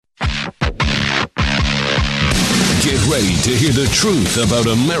Get ready to hear the truth about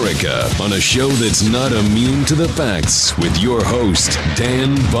America on a show that's not immune to the facts with your host,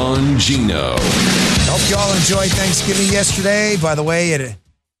 Dan Bongino. Hope you all enjoyed Thanksgiving yesterday. By the way, it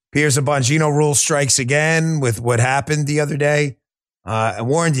appears a Bongino rule strikes again with what happened the other day. I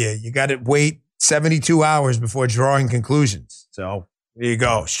warned you, you got to wait 72 hours before drawing conclusions. So there you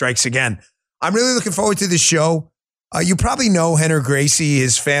go, strikes again. I'm really looking forward to this show. You probably know Rener Gracie.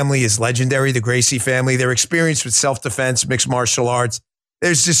 His family is legendary, the Gracie family. Their experience with self-defense, mixed martial arts,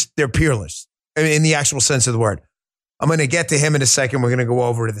 they're peerless in the actual sense of the word. I'm going to get to him in a second. We're going to go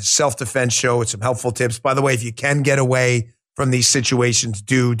over to the self-defense show with some helpful tips. By the way, if you can get away from these situations,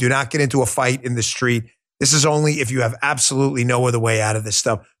 do not get into a fight in the street. This is only if you have absolutely no other way out of this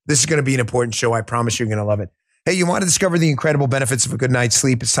stuff. This is going to be an important show. I promise you're going to love it. Hey, you want to discover the incredible benefits of a good night's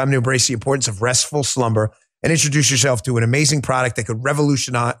sleep? It's time to embrace the importance of restful slumber and introduce yourself to an amazing product that could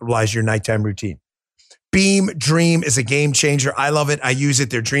revolutionize your nighttime routine. Beam Dream is a game changer. I love it. I use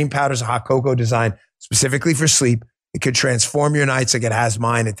it. Their Dream Powder is a hot cocoa designed specifically for sleep. It could transform your nights like it has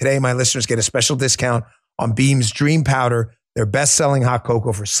mine. And today, my listeners get a special discount on Beam's Dream Powder, their best-selling hot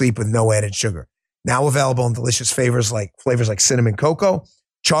cocoa for sleep with no added sugar. Now available in delicious flavors like cinnamon cocoa,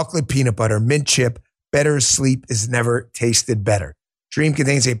 chocolate peanut butter, mint chip. Better sleep is never tasted better. Dream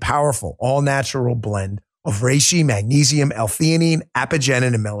contains a powerful, all-natural blend of reishi, magnesium, L-theanine,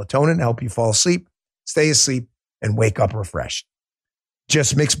 apigenin, and melatonin to help you fall asleep, stay asleep, and wake up refreshed.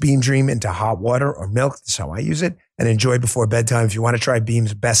 Just mix Beam Dream into hot water or milk. That's how I use it. And enjoy before bedtime. If you want to try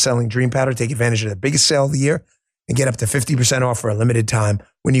Beam's best-selling Dream Powder, take advantage of the biggest sale of the year and get up to 50% off for a limited time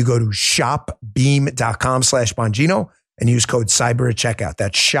when you go to shopbeam.com/Bongino and use code CYBER at checkout.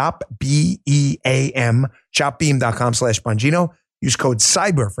 That's shop, B-E-A-M, shopbeam.com/Bongino. Use code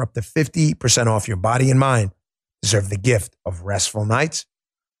CYBER for up to 50% off. Your body and mind deserve the gift of restful nights.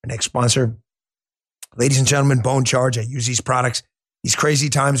 Our next sponsor, ladies and gentlemen, Bone Charge. I use these products. These crazy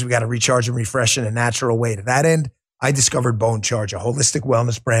times, we got to recharge and refresh in a natural way. To that end, I discovered Bone Charge, a holistic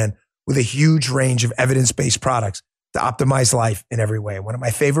wellness brand with a huge range of evidence-based products to optimize life in every way. One of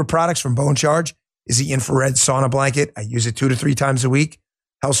my favorite products from Bone Charge is the infrared sauna blanket. I use it 2 to 3 times a week.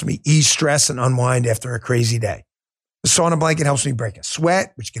 Helps me ease stress and unwind after a crazy day. The sauna blanket helps me break a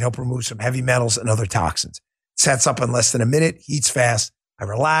sweat, which can help remove some heavy metals and other toxins. It sets up in less than a minute, heats fast. I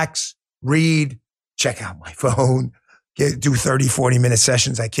relax, read, check out my phone, do 30, 40-minute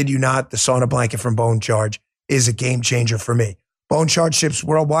sessions. I kid you not, the sauna blanket from Bone Charge is a game changer for me. Bone Charge ships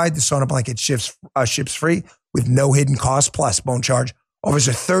worldwide. The sauna blanket ships free with no hidden cost. Plus, Bone Charge offers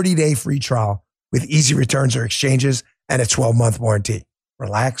a 30-day free trial with easy returns or exchanges and a 12-month warranty.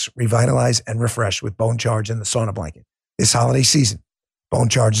 Relax, revitalize, and refresh with Bone Charge and the sauna blanket. This holiday season, Bone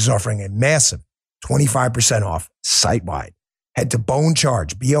Charge is offering a massive 25% off site-wide. Head to Bone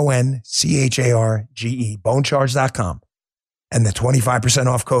Charge, BONCHARGE, bonecharge.com, and the 25%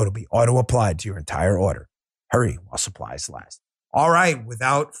 off code will be auto-applied to your entire order. Hurry while supplies last. All right,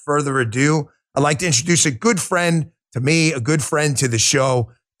 without further ado, I'd like to introduce a good friend to me, a good friend to the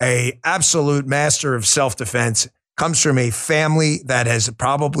show, a absolute master of self-defense, comes from a family that has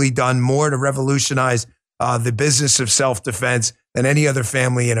probably done more to revolutionize the business of self-defense than any other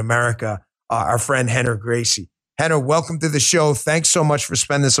family in America, our friend Rener Gracie. Rener, welcome to the show. Thanks so much for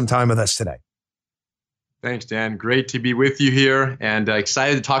spending some time with us today. Thanks, Dan. Great to be with you here and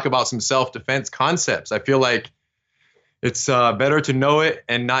excited to talk about some self-defense concepts. I feel like it's better to know it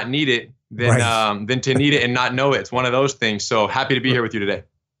and not need it than to need it and not know it. It's one of those things. So happy to be here with you today.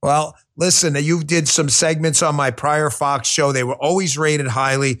 Well, listen, you did some segments on my prior Fox show. They were always rated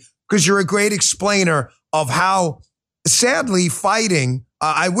highly because you're a great explainer of how, sadly, fighting,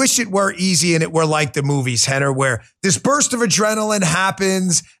 I wish it were easy and it were like the movies, Rener, where this burst of adrenaline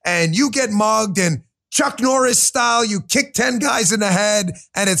happens and you get mugged and Chuck Norris style, you kick 10 guys in the head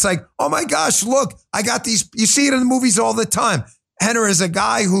and it's like, oh my gosh, look, I got these. You see it in the movies all the time. Rener is a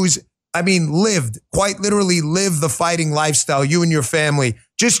guy who's, quite literally lived the fighting lifestyle, you and your family.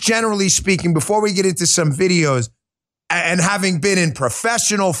 Just generally speaking, before we get into some videos, and having been in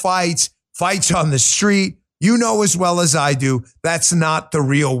professional fights on the street, you know as well as I do, that's not the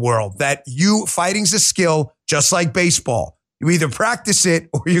real world. Fighting's a skill, just like baseball. You either practice it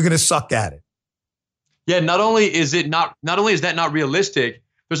or you're going to suck at it. Yeah, not only is that not realistic,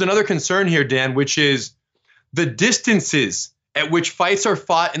 there's another concern here, Dan, which is the distances at which fights are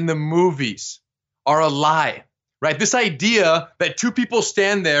fought in the movies are a lie. Right? This idea that two people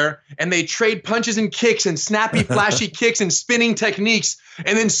stand there and they trade punches and kicks and snappy, flashy kicks and spinning techniques,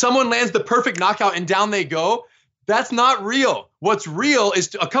 and then someone lands the perfect knockout and down they go. That's not real. What's real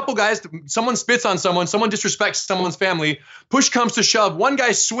is a couple guys, someone spits on someone disrespects someone's family, push comes to shove, one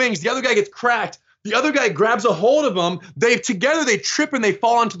guy swings, the other guy gets cracked. The other guy grabs a hold of him. They trip and they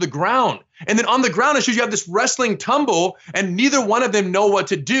fall onto the ground. And then on the ground, it shows you have this wrestling tumble, and neither one of them know what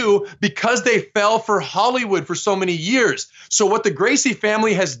to do because they fell for Hollywood for so many years. So what the Gracie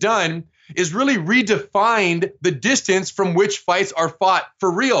family has done is really redefined the distance from which fights are fought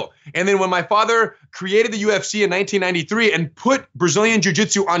for real. And then when my father created the UFC in 1993 and put Brazilian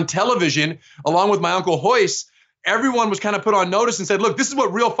Jiu-Jitsu on television, along with my uncle Royce, everyone was kind of put on notice and said, look, this is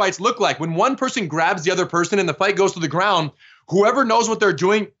what real fights look like. When one person grabs the other person and the fight goes to the ground, whoever knows what they're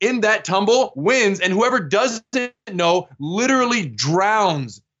doing in that tumble wins, and whoever doesn't know literally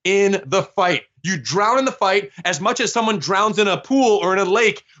drowns in the fight. You drown in the fight as much as someone drowns in a pool or in a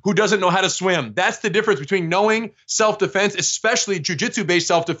lake who doesn't know how to swim. That's the difference between knowing self-defense, especially jiu-jitsu-based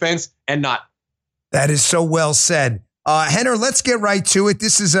self-defense, and not. That is so well said. Rener, let's get right to it.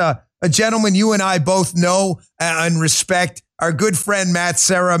 This is a gentleman you and I both know and respect. Our good friend, Matt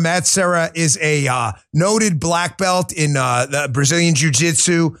Serra. Matt Serra is a noted black belt in the Brazilian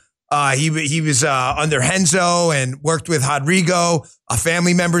Jiu-Jitsu. He was under Renzo and worked with Rodrigo,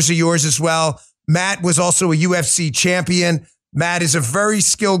 family members of yours as well. Matt was also a UFC champion. Matt is a very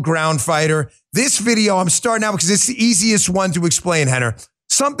skilled ground fighter. This video, I'm starting out because it's the easiest one to explain, Rener.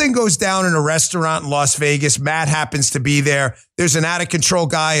 Something goes down in a restaurant in Las Vegas. Matt happens to be there. There's an out-of-control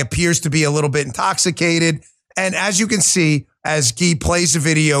guy, appears to be a little bit intoxicated. And as you can see, as Guy plays the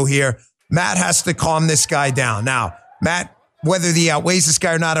video here, Matt has to calm this guy down. Now, Matt, whether he outweighs this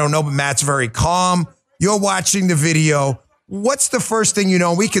guy or not, I don't know, but Matt's very calm. You're watching the video. What's the first thing you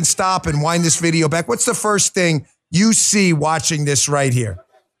know? We can stop and wind this video back. What's the first thing you see watching this right here?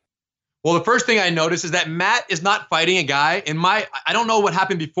 Well, the first thing I notice is that Matt is not fighting a guy. I don't know what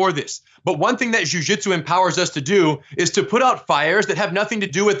happened before this, but one thing that jiu-jitsu empowers us to do is to put out fires that have nothing to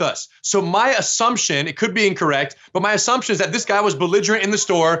do with us. So my assumption, it could be incorrect, but my assumption is that this guy was belligerent in the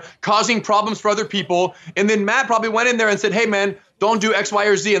store, causing problems for other people. And then Matt probably went in there and said, hey, man, don't do X, Y,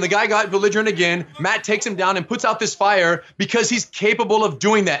 or Z. And the guy got belligerent again. Matt takes him down and puts out this fire because he's capable of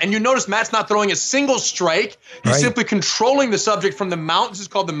doing that. And you notice Matt's not throwing a single strike. He's simply controlling the subject from the mount. This is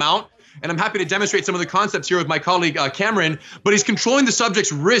called the mount. And I'm happy to demonstrate some of the concepts here with my colleague, Cameron, but he's controlling the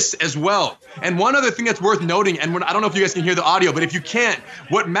subject's wrists as well. And one other thing that's worth noting, and I don't know if you guys can hear the audio, but if you can't,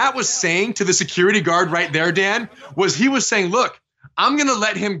 what Matt was saying to the security guard right there, Dan, was he was saying, look, I'm going to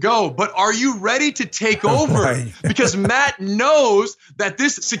let him go, but are you ready to take over? Right. Because Matt knows that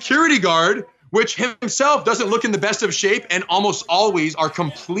this security guard, which himself doesn't look in the best of shape and almost always are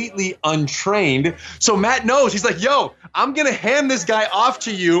completely untrained. So Matt knows, he's like, yo, I'm going to hand this guy off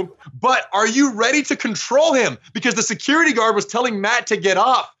to you, but are you ready to control him? Because the security guard was telling Matt to get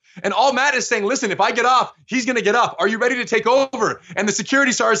off. And all Matt is saying, listen, if I get off, he's going to get up. Are you ready to take over? And the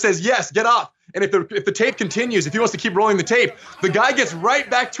security sergeant says, yes, get off. And if the tape continues, if he wants to keep rolling the tape, the guy gets right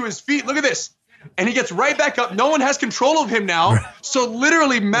back to his feet. Look at this. And he gets right back up. No one has control of him now. So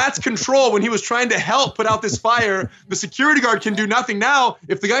literally Matt's control when he was trying to help put out this fire, the security guard can do nothing. Now,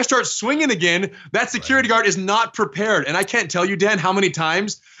 if the guy starts swinging again, that security guard is not prepared. And I can't tell you, Dan, how many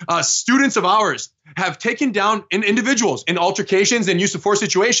times students of ours have taken down individuals in altercations and use of force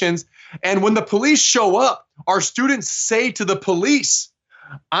situations. And when the police show up, our students say to the police,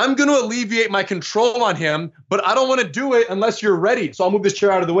 I'm going to alleviate my control on him, but I don't want to do it unless you're ready. So I'll move this chair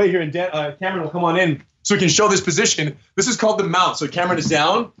out of the way here, and Cameron will come on in so we can show this position. This is called the mount. So Cameron is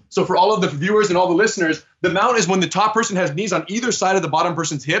down. So for all of the viewers and all the listeners, the mount is when the top person has knees on either side of the bottom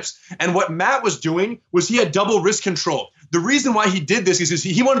person's hips. And what Matt was doing was he had double wrist control. The reason why he did this is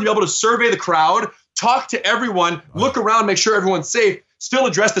he wanted to be able to survey the crowd, talk to everyone, look around, make sure everyone's safe, still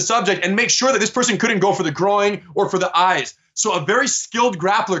address the subject, and make sure that this person couldn't go for the groin or for the eyes. So a very skilled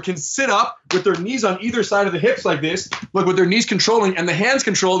grappler can sit up with their knees on either side of the hips like this, look, with their knees controlling and the hands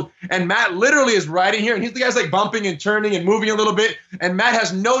controlled. And Matt literally is riding here, and the guy's like bumping and turning and moving a little bit. And Matt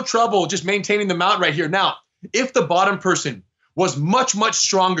has no trouble just maintaining the mount right here. Now, if the bottom person was much, much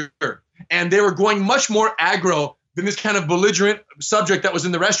stronger and they were going much more aggro than this kind of belligerent subject that was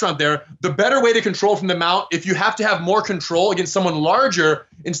in the restaurant there, the better way to control from the mount, if you have to have more control against someone larger,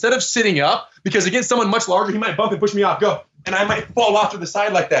 instead of sitting up, because against someone much larger, he might bump and push me off, go. And I might fall off to the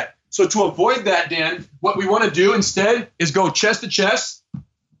side like that. So to avoid that, Dan, what we want to do instead is go chest to chest,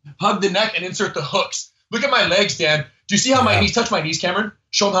 hug the neck, and insert the hooks. Look at my legs, Dan. Do you see how my knees touch my knees, Cameron?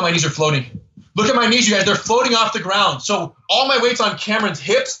 Show them how my knees are floating. Look at my knees, you guys. They're floating off the ground. So all my weight's on Cameron's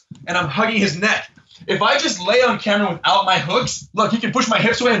hips, and I'm hugging his neck. If I just lay on Cameron without my hooks, look, he can push my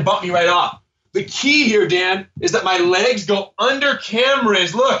hips away and bump me right off. The key here, Dan, is that my legs go under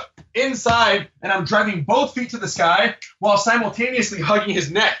Cameron's, look, inside, and I'm driving both feet to the sky while simultaneously hugging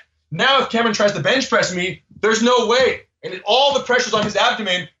his neck. Now, if Cameron tries to bench press me, there's no way. and all the pressure's on his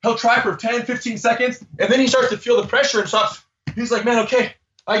abdomen. He'll try for 10, 15 seconds, and then he starts to feel the pressure and stops. He's like, man, okay,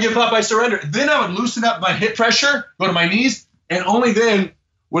 I give up, I surrender. Then I would loosen up my hip pressure, go to my knees, and only then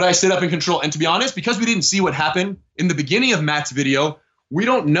would I sit up in control. And to be honest, because we didn't see what happened in the beginning of Matt's video, we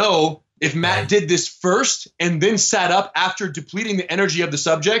don't know if Matt did this first and then sat up after depleting the energy of the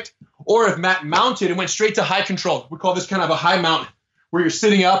subject, or if Matt mounted and went straight to high control. We call this kind of a high mount, where you're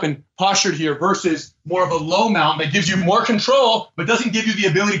sitting up and postured here, versus more of a low mount that gives you more control, but doesn't give you the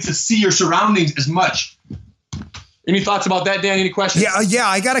ability to see your surroundings as much. Any thoughts about that, Dan? Any questions? Yeah,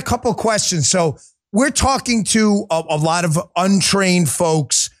 I got a couple questions. So we're talking to a lot of untrained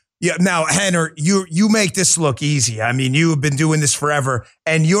folks. Yeah. Now, Rener, you make this look easy. I mean, you have been doing this forever,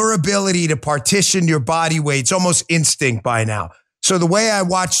 and your ability to partition your body weight's almost instinct by now. So the way I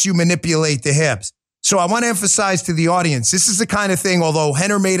watched you manipulate the hips. So I want to emphasize to the audience, this is the kind of thing, although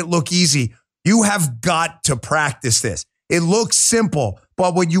Rener made it look easy, you have got to practice this. It looks simple,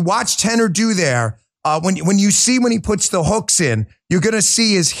 but what you watched Rener do there, when you see when he puts the hooks in, you're going to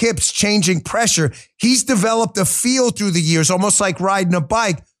see his hips changing pressure. He's developed a feel through the years, almost like riding a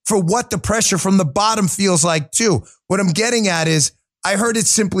bike, for what the pressure from the bottom feels like too. What I'm getting at is, I heard it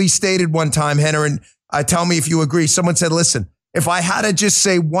simply stated one time, Rener, and tell me if you agree. Someone said, listen, if I had to just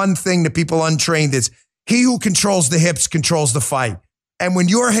say one thing to people untrained, it's he who controls the hips controls the fight. And when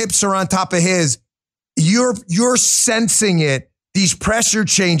your hips are on top of his, you're sensing it, these pressure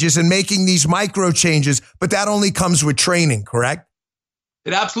changes and making these micro changes, but that only comes with training, correct?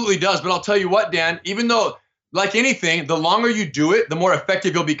 It absolutely does. But I'll tell you what, Dan, even though, like anything, the longer you do it, the more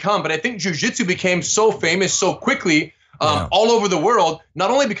effective you'll become. But I think jiu-jitsu became so famous so quickly all over the world,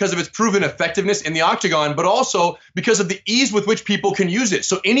 not only because of its proven effectiveness in the octagon, but also because of the ease with which people can use it.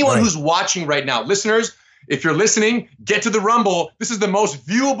 So anyone who's watching right now, listeners, if you're listening, get to the Rumble. This is the most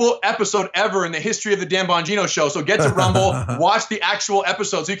viewable episode ever in the history of the Dan Bongino Show. So get to Rumble, watch the actual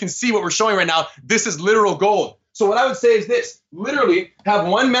episode so you can see what we're showing right now. This is literal gold. So what I would say is this: literally have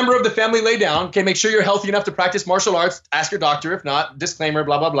one member of the family lay down. Okay, make sure you're healthy enough to practice martial arts. Ask your doctor. If not, disclaimer,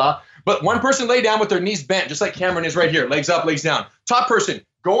 blah, blah, blah. But one person lay down with their knees bent, just like Cameron is right here. Legs up, legs down. Top person,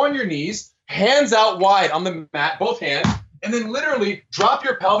 go on your knees, hands out wide on the mat, both hands, and then literally drop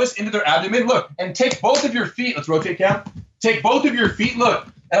your pelvis into their abdomen. Look, and take both of your feet. Let's rotate, Cam. Take both of your feet, look,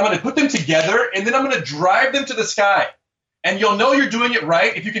 and I'm going to put them together, and then I'm going to drive them to the sky. And you'll know you're doing it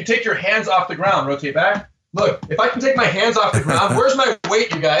right if you can take your hands off the ground. Rotate back. Look, if I can take my hands off the ground, where's my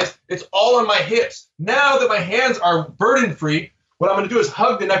weight, you guys? It's all on my hips. Now that my hands are burden-free, what I'm going to do is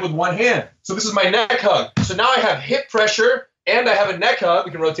hug the neck with one hand. So this is my neck hug. So now I have hip pressure and I have a neck hug.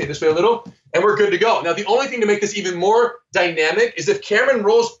 We can rotate this way a little, and we're good to go. Now, the only thing to make this even more dynamic is if Cameron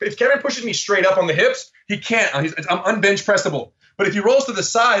pushes me straight up on the hips, he can't. I'm unbench pressable. But if he rolls to the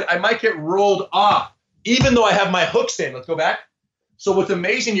side, I might get rolled off, even though I have my hooks in. Let's go back. So what's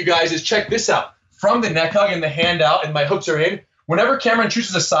amazing, you guys, is check this out. From the neck hug and the hand out and my hooks are in, whenever Cameron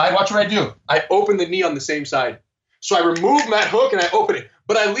chooses a side, watch what I do. I open the knee on the same side. So I remove that hook and I open it,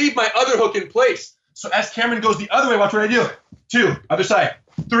 but I leave my other hook in place. So as Cameron goes the other way, watch what I do. 2, other side,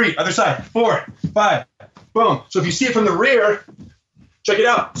 3, other side, 4, 5, boom. So if you see it from the rear, check it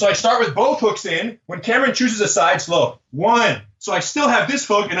out. So I start with both hooks in. When Cameron chooses a side, slow. 1. So I still have this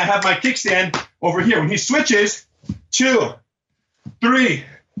hook and I have my kickstand over here. When he switches, 2, 3,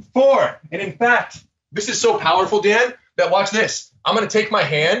 4. And in fact, this is so powerful, Dan, that watch this. I'm going to take my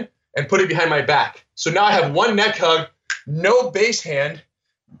hand and put it behind my back. So now I have one neck hug, no base hand,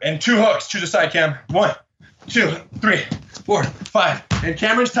 and 2 hooks. Choose a side, Cam. 1, 2, 3, 4, 5. And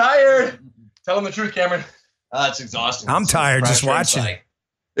Cameron's tired. Tell him the truth, Cameron. It's exhausting. I'm tired just watching. It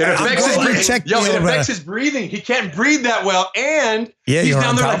affects his breathing. He can't breathe that well. And he's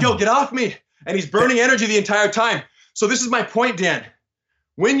down there like, yo, get off me. And he's burning energy the entire time. So this is my point, Dan.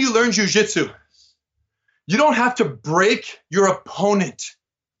 When you learn jiu-jitsu, you don't have to break your opponent,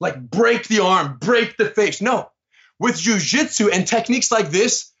 like break the arm, break the face. No. With jiu-jitsu and techniques like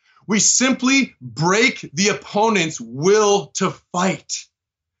this, we simply break the opponent's will to fight.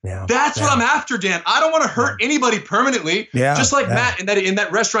 Yeah, that's what I'm after, Dan. I don't want to hurt anybody permanently. Yeah, just like Matt in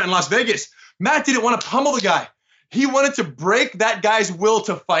that restaurant in Las Vegas. Matt didn't want to pummel the guy. He wanted to break that guy's will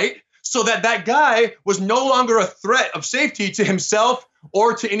to fight so that that guy was no longer a threat of safety to himself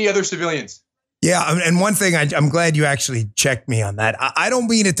or to any other civilians. Yeah, and one thing, I'm glad you actually checked me on that. I didn't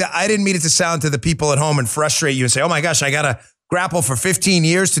mean it to sound to the people at home and frustrate you and say, oh my gosh, I got to grapple for 15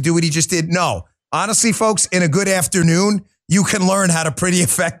 years to do what he just did. No, honestly, folks, in a good afternoon, you can learn how to pretty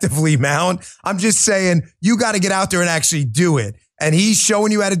effectively mount. I'm just saying you got to get out there and actually do it. And he's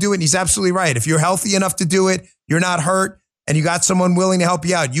showing you how to do it. And he's absolutely right. If you're healthy enough to do it, you're not hurt, and you got someone willing to help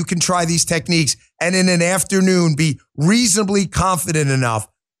you out, you can try these techniques and in an afternoon be reasonably confident enough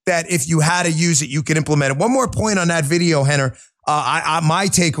that if you had to use it, you could implement it. One more point on that video, Rener. My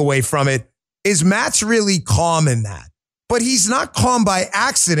takeaway from it is Matt's really calm in that. But he's not calm by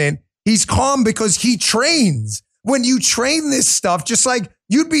accident. He's calm because he trains. When you train this stuff, just like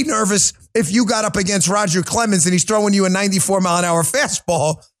you'd be nervous if you got up against Roger Clemens and he's throwing you a 94-mile-an-hour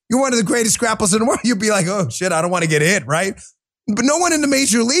fastball. You're one of the greatest grapplers in the world. You'd be like, oh, shit, I don't want to get hit, right? But no one in the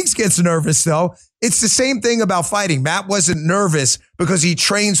major leagues gets nervous, though. It's the same thing about fighting. Matt wasn't nervous because he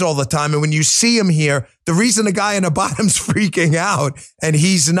trains all the time. And when you see him here, the reason the guy in the bottom's freaking out and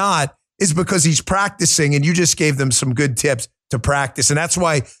he's not is because he's practicing, and you just gave them some good tips to practice. And that's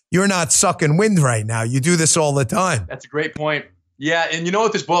why you're not sucking wind right now. You do this all the time. That's a great point. Yeah, and you know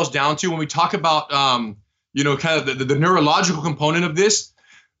what this boils down to when we talk about, kind of the neurological component of this?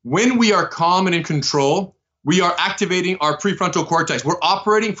 When we are calm and in control, we are activating our prefrontal cortex. We're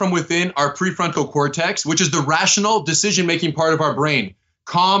operating from within our prefrontal cortex, which is the rational decision-making part of our brain.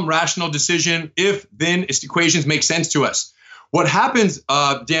 Calm, rational decision, if-then equations make sense to us. What happens,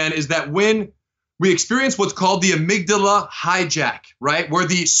 Dan, is that when we experience what's called the amygdala hijack, right, where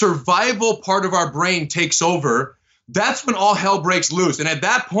the survival part of our brain takes over, that's when all hell breaks loose. And at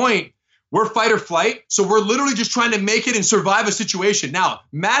that point, we're fight or flight. So we're literally just trying to make it and survive a situation. Now,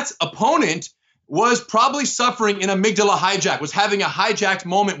 Matt's opponent was probably suffering an amygdala hijack, was having a hijacked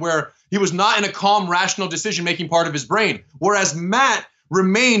moment where he was not in a calm, rational decision-making part of his brain, whereas Matt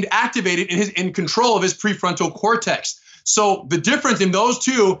remained activated in control of his prefrontal cortex. So the difference in those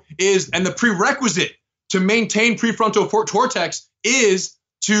two is, and the prerequisite to maintain prefrontal cortex is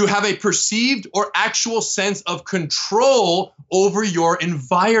to have a perceived or actual sense of control over your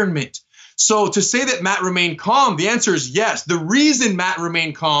environment. So to say that Matt remained calm, the answer is yes. The reason Matt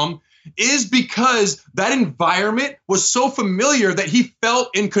remained calm is because that environment was so familiar that he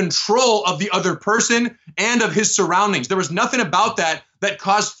felt in control of the other person and of his surroundings. There was nothing about that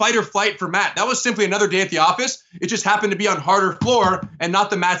caused fight or flight for Matt. That was simply another day at the office. It just happened to be on harder floor and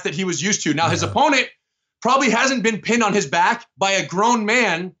not the mats that he was used to. Now, his opponent probably hasn't been pinned on his back by a grown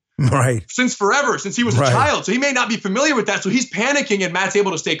man since forever, since he was a child. So he may not be familiar with that. So he's panicking, and Matt's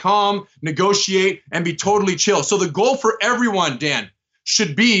able to stay calm, negotiate, and be totally chill. So the goal for everyone, Dan,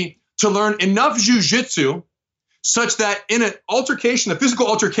 should be to learn enough jiu-jitsu such that in an altercation, a physical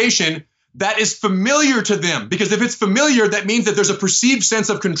altercation, that is familiar to them. Because if it's familiar, that means that there's a perceived sense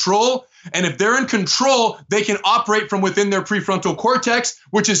of control. And if they're in control, they can operate from within their prefrontal cortex,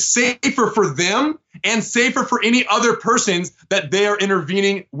 which is safer for them and safer for any other persons that they are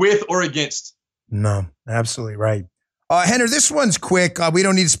intervening with or against. No, absolutely right. Rener, this one's quick. We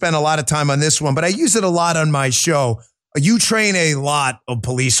don't need to spend a lot of time on this one, but I use it a lot on my show. You train a lot of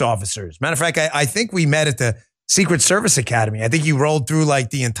police officers. Matter of fact, I think we met at the Secret Service Academy. I think you rolled through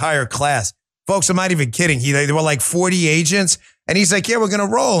like the entire class. Folks, I'm not even kidding. There were like 40 agents. And he's like, yeah, we're going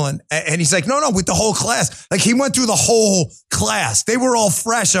to roll. And he's like, no, with the whole class. Like he went through the whole class. They were all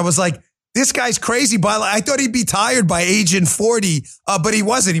fresh. I was like, this guy's crazy. But I thought he'd be tired by Agent 40, but he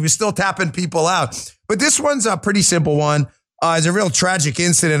wasn't. He was still tapping people out. But this one's a pretty simple one. It's a real tragic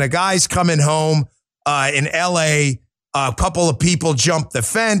incident. A guy's coming home in L.A., a couple of people jump the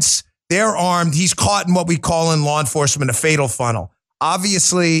fence. They're armed. He's caught in what we call in law enforcement a fatal funnel.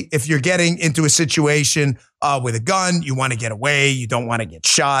 Obviously, if you're getting into a situation with a gun, you want to get away. You don't want to get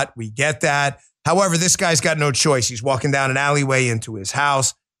shot. We get that. However, this guy's got no choice. He's walking down an alleyway into his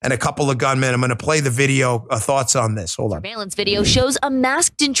house and a couple of gunmen. I'm going to play the video. Thoughts on this. Hold on. Surveillance video shows a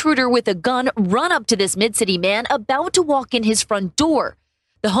masked intruder with a gun run up to this mid-city man about to walk in his front door.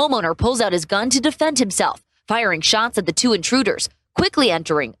 The homeowner pulls out his gun to defend himself, firing shots at the two intruders, quickly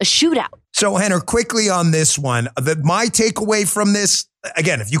entering a shootout. So, Rener, quickly on this one, my takeaway from this,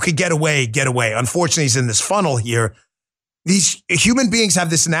 again, if you could get away, get away. Unfortunately, he's in this funnel here. These human beings have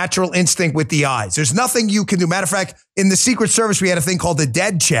this natural instinct with the eyes. There's nothing you can do. Matter of fact, in the Secret Service, we had a thing called the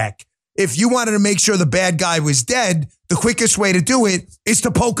dead check. If you wanted to make sure the bad guy was dead, the quickest way to do it is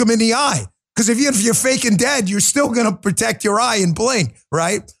to poke him in the eye. Because if you're faking dead, you're still going to protect your eye and blink,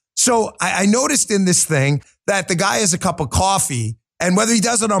 right? So I noticed in this thing that the guy has a cup of coffee, and whether he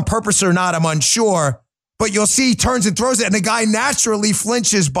does it on purpose or not, I'm unsure, but you'll see he turns and throws it, and the guy naturally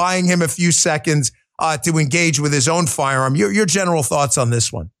flinches, buying him a few seconds to engage with his own firearm. Your general thoughts on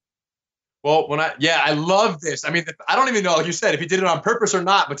this one? Well, I love this. I mean, I don't even know, like you said, if he did it on purpose or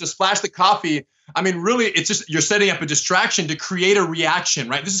not, but to splash the coffee, I mean, really, it's just you're setting up a distraction to create a reaction,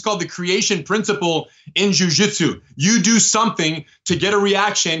 right? This is called the creation principle in jiu-jitsu. You do something to get a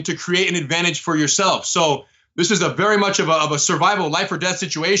reaction to create an advantage for yourself. So this is a very much of a survival, life or death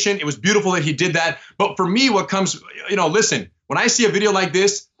situation. It was beautiful that he did that. But for me, what comes, listen, when I see a video like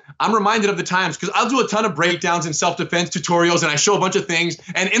this, I'm reminded of the times, because I'll do a ton of breakdowns and self-defense tutorials, and I show a bunch of things.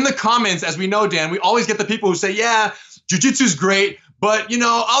 And in the comments, as we know, Dan, we always get the people who say, yeah, jiu-jitsu's great, but,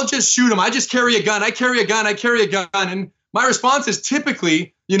 I'll just shoot him. I just carry a gun. I carry a gun. And my response is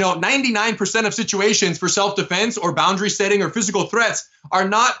typically, 99% of situations for self-defense or boundary setting or physical threats are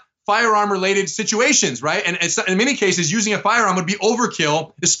not firearm-related situations, right? And in many cases, using a firearm would be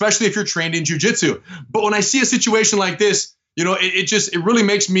overkill, especially if you're trained in jiu-jitsu. But when I see a situation like this, it really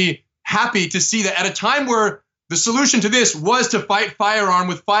makes me happy to see that at a time where the solution to this was to fight firearm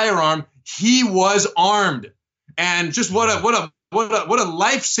with firearm, he was armed. And just what a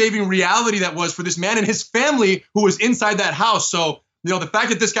life-saving reality that was for this man and his family who was inside that house. So, the fact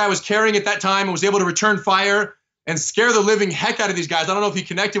that this guy was carrying at that time and was able to return fire and scare the living heck out of these guys. I don't know if he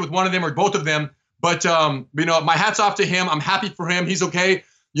connected with one of them or both of them, but my hat's off to him. I'm happy for him. He's okay.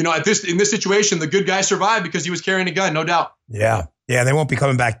 In this situation, the good guy survived because he was carrying a gun, no doubt. Yeah, they won't be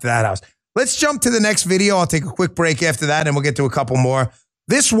coming back to that house. Let's jump to the next video. I'll take a quick break after that, and we'll get to a couple more.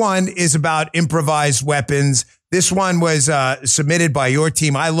 This one is about improvised weapons. This one was submitted by your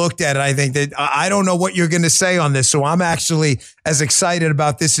team. I looked at it. I think that I don't know what you're going to say on this, so I'm actually as excited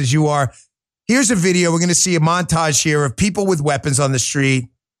about this as you are. Here's a video. We're going to see a montage here of people with weapons on the street,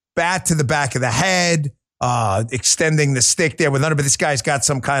 bat to the back of the head, extending the stick there with under. But this guy's got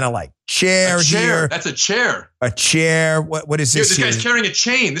some kind of like chair here. That's a chair. A chair. What is this? This guy's carrying a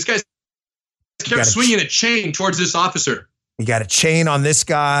chain. This guy's swinging a chain towards this officer. You got a chain on this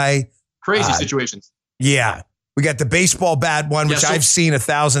guy. Crazy situations. Yeah. We got the baseball bat one, which I've seen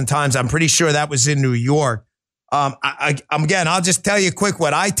 1,000 times. I'm pretty sure that was in New York. Again, I'll just tell you quick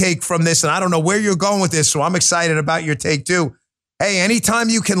what I take from this, and I don't know where you're going with this, so I'm excited about your take too. Hey, anytime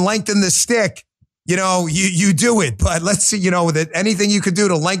you can lengthen the stick, you do it. But let's see, that anything you could do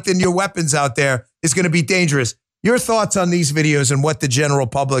to lengthen your weapons out there is going to be dangerous. Your thoughts on these videos and what the general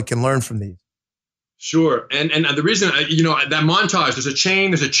public can learn from these? Sure. And the reason, that montage, there's a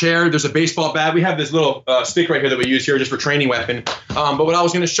chain, there's a chair, there's a baseball bat. We have this little stick right here that we use here just for training weapon. But what I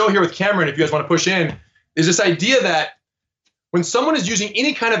was going to show here with Cameron, if you guys want to push in, is this idea that when someone is using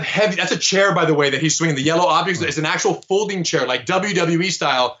any kind of heavy, that's a chair, by the way, that he's swinging. The yellow object is an actual folding chair, like WWE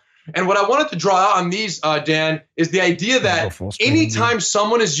style. And what I wanted to draw out on these, Dan, is the idea that anytime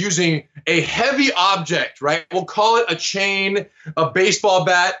someone is using a heavy object, right, we'll call it a chain, a baseball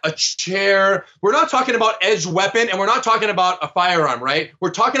bat, a chair. We're not talking about edged weapon, and we're not talking about a firearm, right?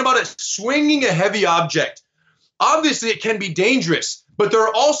 We're talking about it swinging a heavy object. Obviously, it can be dangerous, but there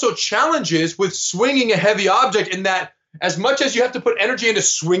are also challenges with swinging a heavy object in that as much as you have to put energy into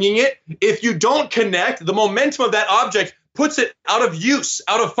swinging it, if you don't connect, the momentum of that object puts it out of use,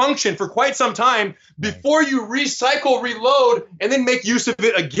 out of function for quite some time before you recycle, reload, and then make use of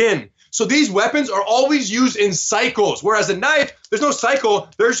it again. So these weapons are always used in cycles, whereas a knife, there's no cycle.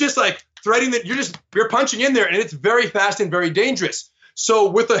 There's just like threading that you're punching in there, and it's very fast and very dangerous.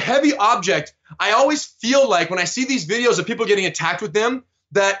 So with a heavy object, I always feel like when I see these videos of people getting attacked with them,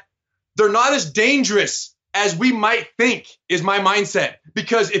 that they're not as dangerous as we might think is my mindset.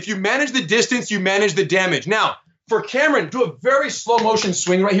 Because if you manage the distance, you manage the damage. Now, for Cameron, do a very slow motion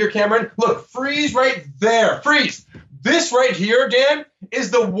swing right here, Cameron. Look, freeze right there. Freeze. This right here, Dan,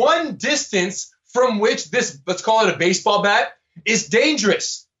 is the one distance from which this, let's call it a baseball bat, is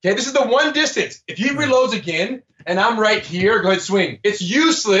dangerous. Okay, this is the one distance. If he reloads again, and I'm right here, go ahead, swing. It's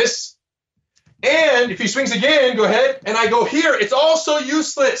useless. And if he swings again, go ahead, and I go here, it's also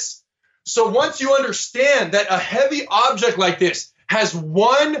useless. So once you understand that a heavy object like this has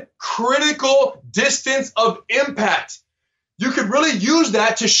one critical distance of impact, you could really use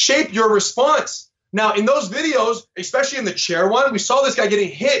that to shape your response. Now, in those videos, especially in the chair one, we saw this guy getting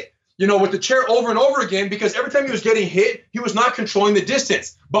hit, with the chair over and over again, because every time he was getting hit, he was not controlling the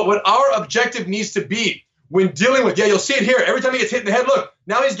distance. But what our objective needs to be when dealing with, you'll see it here. Every time he gets hit in the head, look,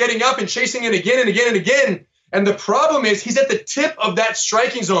 now he's getting up and chasing it again and again and again. And the problem is he's at the tip of that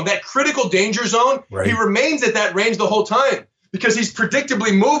striking zone, that critical danger zone. Right. He remains at that range the whole time because he's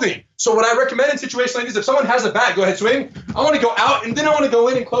predictably moving. So what I recommend in situations like this, if someone has a bat, go ahead, swing. I want to go out, and then I want to go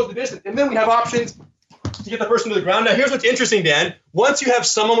in and close the distance. And then we have options to get the person to the ground. Now, here's what's interesting, Dan. Once you have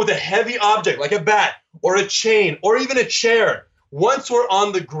someone with a heavy object, like a bat or a chain or even a chair, once we're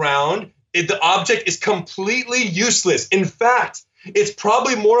on the ground, the object is completely useless. In fact, it's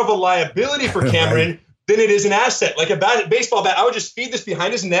probably more of a liability for Cameron than it is an asset. Like a baseball bat, I would just feed this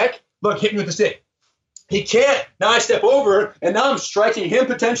behind his neck. Look, hit me with the stick. He can't. Now I step over, and now I'm striking him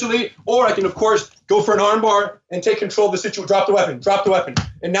potentially, or I can, of course, go for an armbar and take control of the situation. Drop the weapon.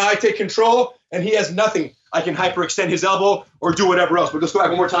 And now I take control, and he has nothing. I can hyperextend his elbow or do whatever else. But let's go back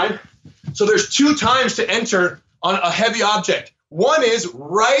one more time. So there's 2 times to enter on a heavy object. One is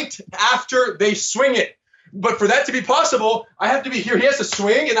right after they swing it. But for that to be possible, I have to be here. He has to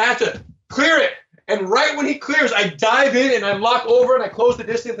swing, and I have to clear it. And right when he clears, I dive in, and I lock over, and I close the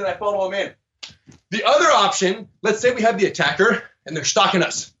distance, and I follow him in. The other option, let's say we have the attacker, and they're stalking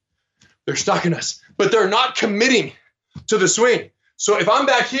us. But they're not committing to the swing. So if I'm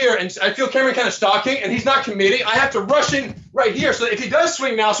back here, and I feel Cameron kind of stalking, and he's not committing, I have to rush in right here. So that if he does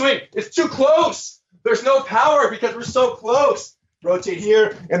swing now, it's too close. There's no power because we're so close. Rotate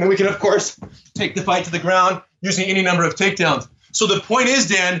here, and then we can, of course, take the fight to the ground using any number of takedowns. So the point is,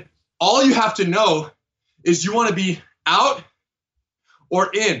 Dan, all you have to know is you want to be out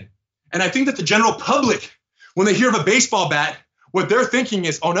or in. And I think that the general public, when they hear of a baseball bat, what they're thinking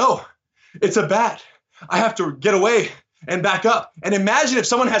is, oh no, it's a bat. I have to get away and back up. And imagine if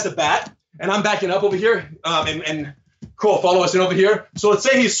someone has a bat, and I'm backing up over here, and cool, follow us in over here. So let's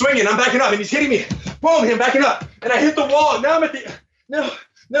say he's swinging, I'm backing up, and he's hitting me. Boom, I'm backing up, and I hit the wall. Now I'm at the,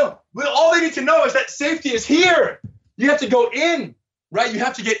 no. But all they need to know is that safety is here. You have to go in, right? You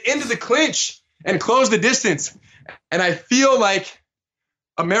have to get into the clinch and close the distance. And I feel like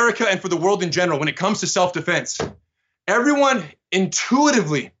America, and for the world in general, when it comes to self-defense, everyone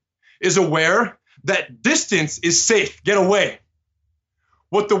intuitively is aware that distance is safe. Get away.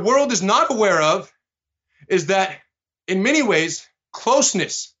 What the world is not aware of is that in many ways,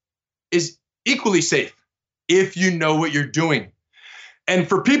 closeness is equally safe if you know what you're doing. And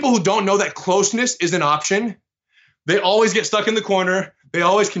for people who don't know that closeness is an option, they always get stuck in the corner. They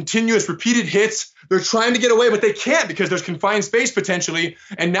always continuous repeated hits. They're trying to get away, but they can't because there's confined space potentially.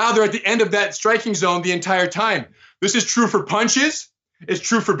 And now they're at the end of that striking zone the entire time. This is true for punches. It's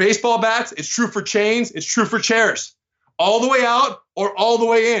true for baseball bats. It's true for chains. It's true for chairs. All the way out or all the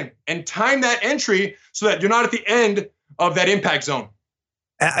way in. And time that entry so that you're not at the end of that impact zone.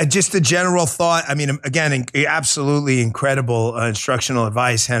 Just a general thought. I mean, again, absolutely incredible instructional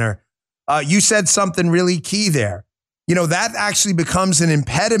advice, Rener. You said something really key there. You know, that actually becomes an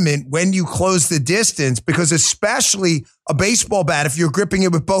impediment when you close the distance, because especially a baseball bat, if you're gripping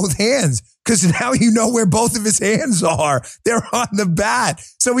it with both hands, because now you know where both of his hands are. They're on the bat.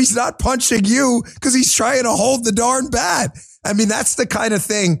 So he's not punching you because he's trying to hold the darn bat. I mean, that's the kind of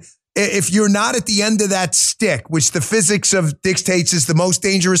thing. If you're not at the end of that stick, which the physics of dictates is the most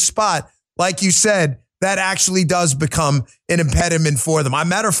dangerous spot, like you said, that actually does become an impediment for them. As a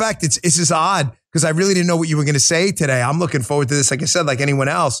matter of fact, it's just odd because I really didn't know what you were going to say today. I'm looking forward to this, like I said, like anyone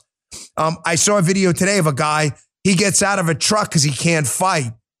else. I saw a video today of a guy, he gets out of a truck because he can't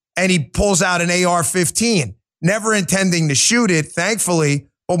fight, and he pulls out an AR-15, never intending to shoot it, thankfully.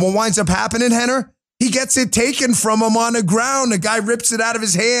 But what winds up happening, Rener? He gets it taken from him on the ground. The guy rips it out of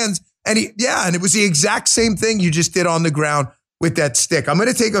his hands. And and it was the exact same thing you just did on the ground with that stick. I'm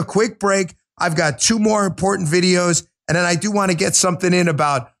going to take a quick break. I've got 2 more important videos. And then I do want to get something in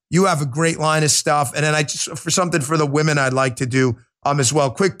about, you have a great line of stuff. And then for something for the women I'd like to do as well.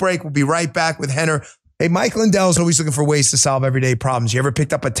 Quick break. We'll be right back with Rener. Hey, Mike Lindell's always looking for ways to solve everyday problems. You ever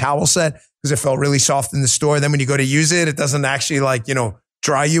picked up a towel set because it felt really soft in the store? Then when you go to use it, it doesn't actually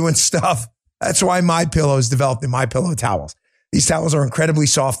dry you and stuff. That's why MyPillow is developed in MyPillow towels. These towels are incredibly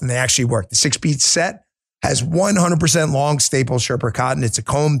soft and they actually work. The 6-piece set has 100% long staple Sherpa cotton. It's a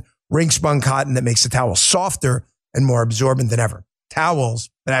combed, ring-spun cotton that makes the towel softer and more absorbent than ever. Towels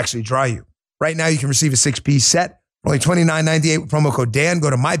that actually dry you. Right now, you can receive a 6-piece set for only $29.98 with promo code Dan.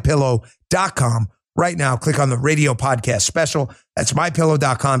 Go to MyPillow.com right now. Click on the radio podcast special. That's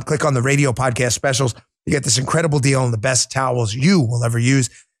MyPillow.com. Click on the radio podcast specials. You get this incredible deal on the best towels you will ever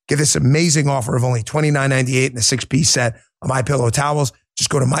use. Get this amazing offer of only $29.98 in the 6-piece set of MyPillow towels. Just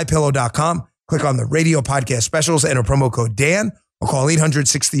go to MyPillow.com, click on the radio podcast specials, enter promo code Dan, or call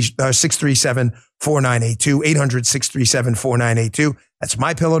 800-637-4982, 800-637-4982. That's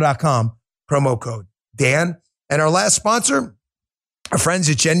MyPillow.com, promo code Dan. And our last sponsor, our friends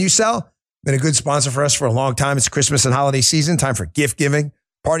at Genucel, been a good sponsor for us for a long time. It's Christmas and holiday season, time for gift giving,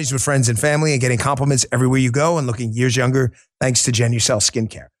 parties with friends and family, and getting compliments everywhere you go and looking years younger thanks to Genucel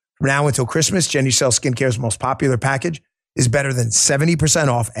Skincare. From now until Christmas, Genucel Skincare's most popular package is better than 70%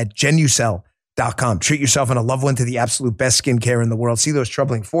 off at Genucel.com. Treat yourself and a loved one to the absolute best skincare in the world. See those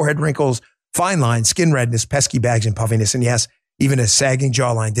troubling forehead wrinkles, fine lines, skin redness, pesky bags, and puffiness, and yes, even a sagging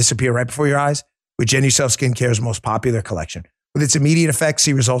jawline disappear right before your eyes with Genucel Skincare's most popular collection. With its immediate effects,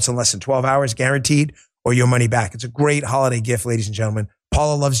 see results in less than 12 hours, guaranteed, or your money back. It's a great holiday gift, ladies and gentlemen.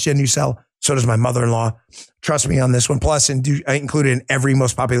 Paula loves Genucel. So does my mother-in-law. Trust me on this one. Plus, included in every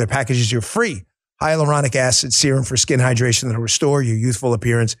most popular package is your free hyaluronic acid serum for skin hydration that will restore your youthful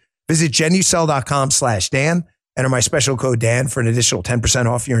appearance. Visit Genucel.com/Dan. Enter my special code Dan for an additional 10%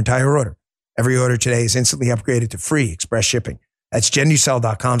 off your entire order. Every order today is instantly upgraded to free express shipping. That's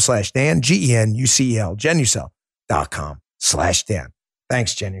genucel.com/Dan, GENUCEL, genucel.com/Dan.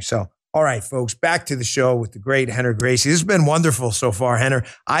 Thanks, Genucel. All right, folks, back to the show with the great Rener Gracie. This has been wonderful so far, Rener.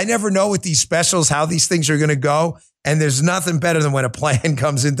 I never know with these specials how these things are going to go, and there's nothing better than when a plan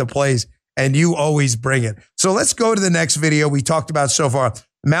comes into place, and you always bring it. So let's go to the next video we talked about so far.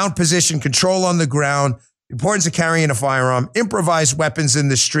 Mount position, control on the ground, importance of carrying a firearm, improvised weapons in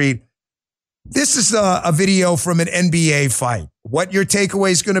the street. This is a video from an NBA fight. What your takeaway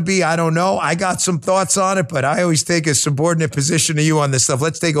is going to be, I don't know. I got some thoughts on it, but I always take a subordinate position to you on this stuff.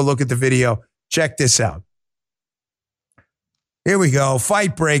 Let's take a look at the video. Check this out. Here we go.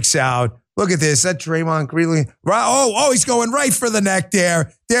 Fight breaks out. Look at this. That Draymond Green. Oh, he's going right for the neck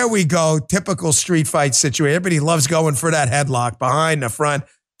there. There we go. Typical street fight situation. Everybody loves going for that headlock behind, the front,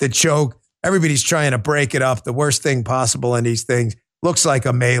 the choke. Everybody's trying to break it up. The worst thing possible in these things. Looks like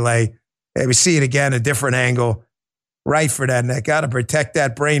a melee. Hey, we see it again, a different angle. Right for that neck. Got to protect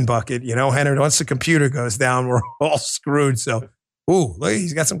that brain bucket. You know, Henry, once the computer goes down, we're all screwed. So, look,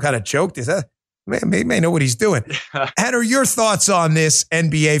 he's got some kind of choke. Is that, man, he may know what he's doing. Henry, your thoughts on this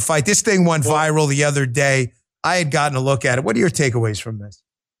NBA fight? This thing went viral the other day. I had gotten a look at it. What are your takeaways from this?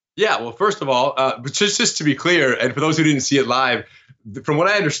 Yeah, well, first of all, just to be clear, and for those who didn't see it live, from what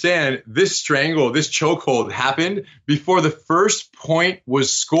I understand, this chokehold happened before the first point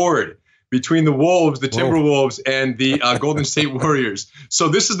was scored between the Wolves, the Timberwolves, and the Golden State Warriors. So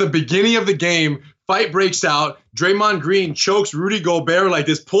this is the beginning of the game. Fight breaks out. Draymond Green chokes Rudy Gobert like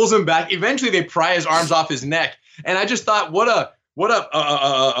this, pulls him back. Eventually, they pry his arms off his neck. And I just thought, what a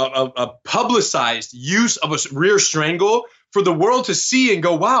publicized use of a rear strangle for the world to see and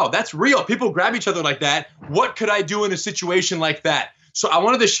go, wow, that's real. People grab each other like that. What could I do in a situation like that? So I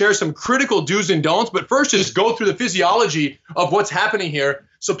wanted to share some critical do's and don'ts, but first just go through the physiology of what's happening here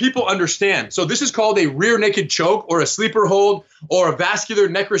so people understand. So this is called a rear naked choke or a sleeper hold or a vascular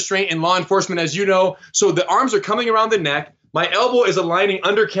neck restraint in law enforcement, as you know. So the arms are coming around the neck. My elbow is aligning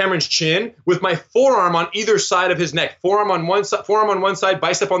under Cameron's chin with my forearm on either side of his neck. Forearm on one side,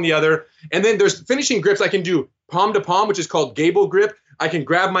 bicep on the other. And then there's finishing grips I can do palm to palm, which is called gable grip. I can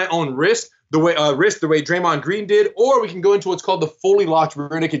grab my own wrist the way Draymond Green did, or we can go into what's called the fully locked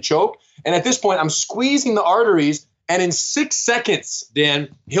rear naked choke. And at this point, I'm squeezing the arteries, and in 6 seconds, Dan,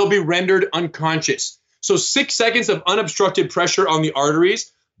 he'll be rendered unconscious. So 6 seconds of unobstructed pressure on the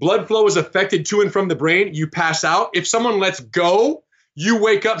arteries. Blood flow is affected to and from the brain. You pass out. If someone lets go, you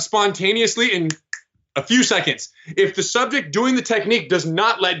wake up spontaneously in a few seconds. If the subject doing the technique does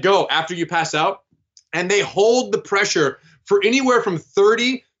not let go after you pass out, and they hold the pressure for anywhere from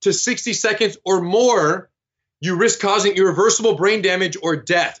 30 to 60 seconds or more, you risk causing irreversible brain damage or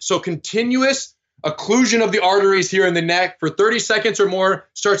death. So continuous occlusion of the arteries here in the neck for 30 seconds or more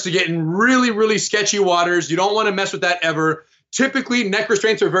starts to get in really, really sketchy waters. You don't want to mess with that ever. Typically, neck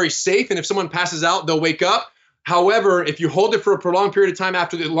restraints are very safe, and if someone passes out, they'll wake up. However, if you hold it for a prolonged period of time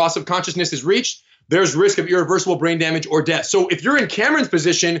after the loss of consciousness is reached, there's risk of irreversible brain damage or death. So if you're in Cameron's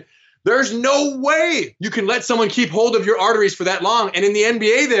position, there's no way you can let someone keep hold of your arteries for that long. And in the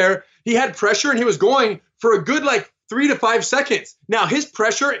NBA there, he had pressure and he was going for a good 3 to 5 seconds. Now, his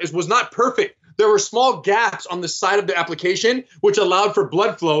pressure was not perfect. There were small gaps on the side of the application, which allowed for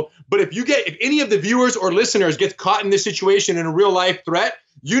blood flow. But if any of the viewers or listeners gets caught in this situation in a real life threat,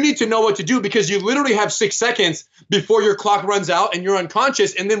 you need to know what to do, because you literally have 6 seconds before your clock runs out and you're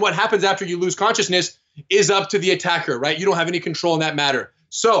unconscious. And then what happens after you lose consciousness is up to the attacker, right? You don't have any control in that matter.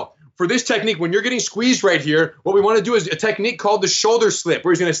 So for this technique, when you're getting squeezed right here, what we want to do is a technique called the shoulder slip,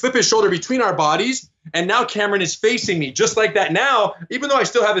 where he's going to slip his shoulder between our bodies. And now Cameron is facing me just like that. Now, even though I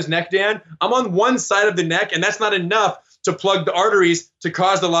still have his neck, Dan, I'm on one side of the neck, and that's not enough to plug the arteries to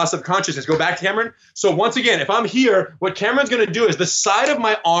cause the loss of consciousness. Go back, Cameron. So once again, if I'm here, what Cameron's going to do is the side of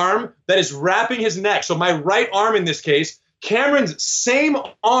my arm that is wrapping his neck, so my right arm in this case, Cameron's same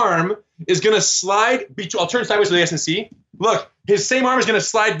arm is going to slide. I'll turn sideways so you guys can see. Look, his same arm is going to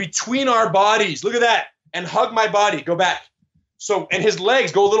slide between our bodies. Look at that. And hug my body. Go back. So, and his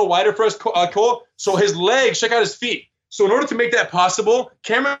legs go a little wider for us, Cole. So his legs, check out his feet. So in order to make that possible,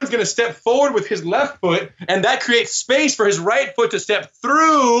 Cameron's going to step forward with his left foot, and that creates space for his right foot to step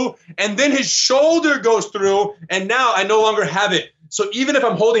through, and then his shoulder goes through, and now I no longer have it. So even if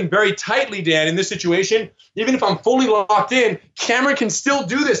I'm holding very tightly, Dan, in this situation, even if I'm fully locked in, Cameron can still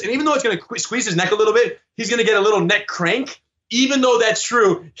do this. And even though it's going to squeeze his neck a little bit, he's going to get a little neck crank. Even though that's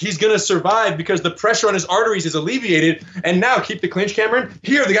true, he's going to survive because the pressure on his arteries is alleviated. And now, keep the clinch, Cameron.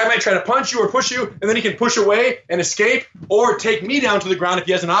 Here, the guy might try to punch you or push you, and then he can push away and escape, or take me down to the ground if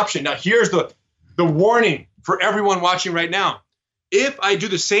he has an option. Now, here's the warning for everyone watching right now. If I do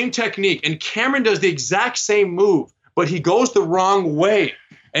the same technique and Cameron does the exact same move, but he goes the wrong way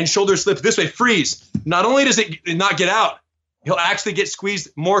and shoulder slips this way, freeze. Not only does it not get out, he'll actually get squeezed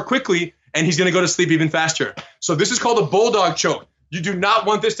more quickly, and he's going to go to sleep even faster. So this is called a bulldog choke. You do not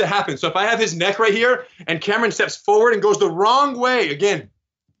want this to happen. So if I have his neck right here and Cameron steps forward and goes the wrong way, again,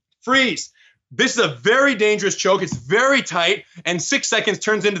 freeze. This is a very dangerous choke. It's very tight, and 6 seconds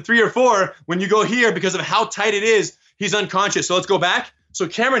turns into 3 or 4 when you go here because of how tight it is. He's unconscious. So let's go back. So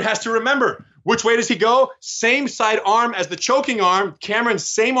Cameron has to remember, which way does he go? Same side arm as the choking arm. Cameron's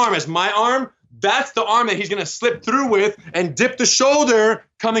same arm as my arm. That's the arm that he's going to slip through with and dip the shoulder,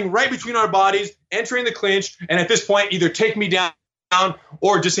 coming right between our bodies, entering the clinch, and at this point, either take me down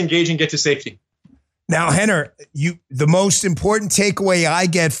or disengage and get to safety. Now, Rener, the most important takeaway I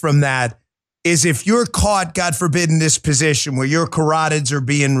get from that is if you're caught, God forbid, in this position where your carotids are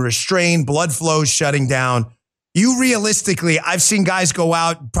being restrained, blood flow is shutting down, you realistically, I've seen guys go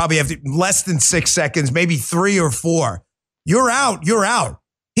out, probably have less than 6 seconds, maybe 3 or 4. You're out. You're out.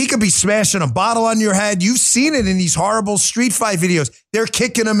 He could be smashing a bottle on your head. You've seen it in these horrible street fight videos. They're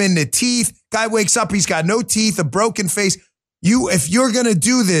kicking him in the teeth. Guy wakes up, he's got no teeth, a broken face. If you're going to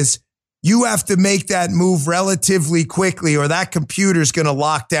do this, you have to make that move relatively quickly or that computer's going to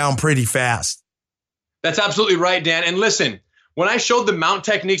lock down pretty fast. That's absolutely right, Dan. And listen, when I showed the mount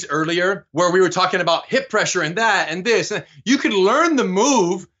techniques earlier, where we were talking about hip pressure and that and this, you can learn the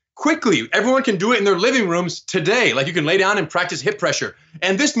move quickly. Everyone can do it in their living rooms today. Like you can lay down and practice hip pressure.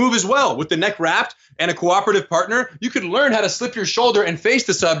 And this move as well, with the neck wrapped and a cooperative partner, you can learn how to slip your shoulder and face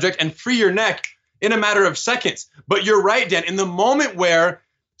the subject and free your neck in a matter of seconds. But you're right, Dan, in the moment where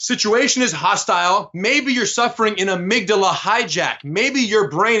situation is hostile, maybe you're suffering an amygdala hijack, maybe your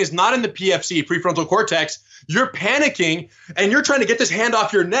brain is not in the PFC, prefrontal cortex, you're panicking and you're trying to get this hand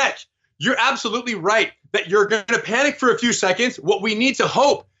off your neck. You're absolutely right that you're going to panic for a few seconds. What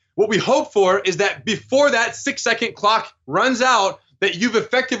we hope for is that before that 6-second clock runs out, that you've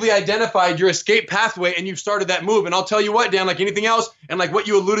effectively identified your escape pathway and you've started that move. And I'll tell you what, Dan, like anything else, and like what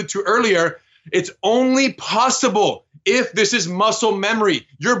you alluded to earlier, it's only possible if this is muscle memory.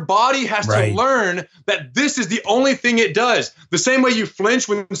 Your body has to learn that this is the only thing it does. The same way you flinch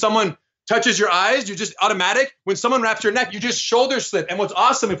when someone touches your eyes, you just automatic. When someone wraps your neck, you just shoulder slip. And what's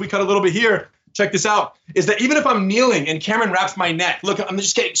awesome, if we cut a little bit here, check this out, is that even if I'm kneeling and Cameron wraps my neck, look, I'm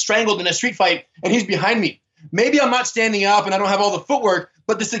just getting strangled in a street fight and he's behind me. Maybe I'm not standing up and I don't have all the footwork,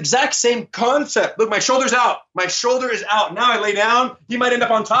 but this exact same concept. Look, my shoulder's out. My shoulder is out. Now I lay down. He might end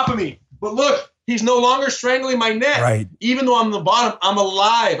up on top of me. But look, he's no longer strangling my neck. Right. Even though I'm on the bottom, I'm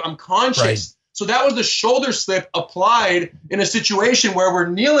alive. I'm conscious. Right. So that was the shoulder slip applied in a situation where we're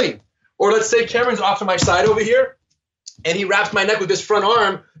kneeling. Or let's say Cameron's off to my side over here, and he wraps my neck with his front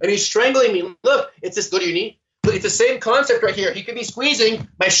arm, and he's strangling me. Look, it's this. Go to your knee. Look, it's the same concept right here. He could be squeezing.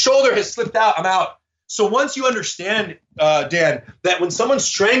 My shoulder has slipped out. I'm out. So once you understand, Dan, that when someone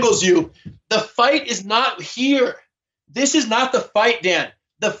strangles you, the fight is not here. This is not the fight, Dan.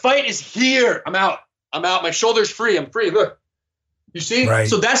 The fight is here. I'm out. I'm out. My shoulder's free. I'm free. Look. You see? Right.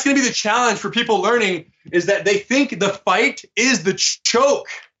 So that's going to be the challenge for people learning, is that they think the fight is the choke.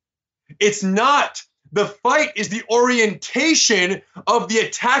 It's not. The fight is the orientation of the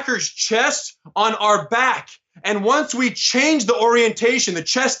attacker's chest on our back. And once we change the orientation, the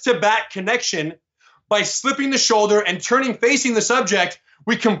chest to back connection, by slipping the shoulder and turning facing the subject,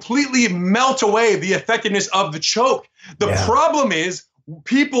 we completely melt away the effectiveness of the choke. The problem is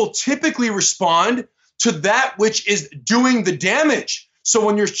people typically respond to that which is doing the damage. So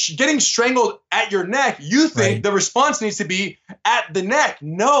when you're getting strangled at your neck, you think the response needs to be at the neck.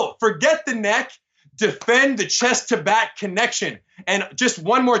 No, forget the neck. Defend the chest to back connection. And just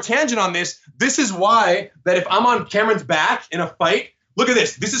one more tangent on this. This is why that if I'm on Cameron's back in a fight, look at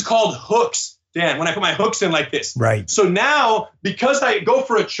this. This is called hooks, Dan, when I put my hooks in like this. Right. So now, because I go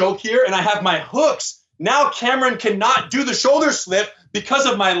for a choke here and I have my hooks, now Cameron cannot do the shoulder slip because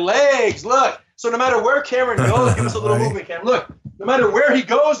of my legs. Look. So no matter where Cameron goes, give us a little movement, Cam. Look, no matter where he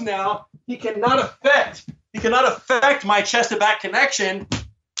goes now, he cannot affect my chest to back connection,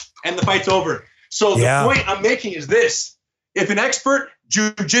 and the fight's over. So the point I'm making is this. If an expert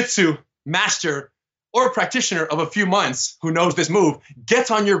jiu-jitsu master or practitioner of a few months who knows this move gets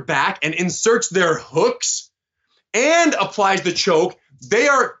on your back and inserts their hooks and applies the choke, they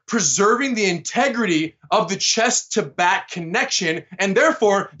are preserving the integrity of the chest to back connection, and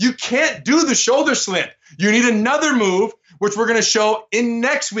therefore you can't do the shoulder slip. You need another move, which we're going to show in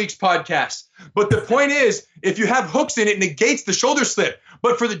next week's podcast. But the point is, if you have hooks in, it negates the shoulder slip.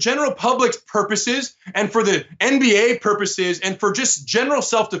 But for the general public's purposes and for the NBA purposes and for just general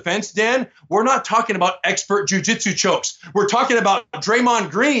self-defense, Dan, we're not talking about expert jiu-jitsu chokes. We're talking about Draymond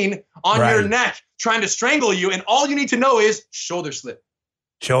Green on your neck trying to strangle you, and all you need to know is shoulder slip.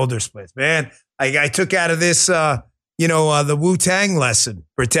 Shoulder splits. Man, I took out of this, the Wu-Tang lesson,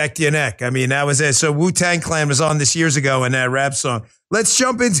 protect your neck. I mean, that was it. So Wu-Tang Clan was on this years ago in that rap song. Let's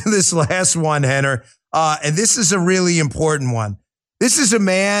jump into this last one, Rener. And this is a really important one. This is a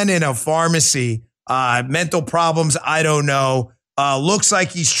man in a pharmacy, mental problems, I don't know. Looks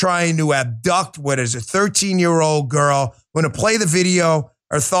like he's trying to abduct what is a 13-year-old girl. I'm going to play the video.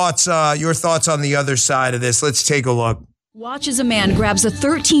 Your thoughts on the other side of this. Let's take a look. Watch as a man grabs a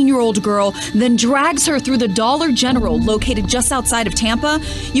 13-year-old girl, then drags her through the Dollar General located just outside of Tampa.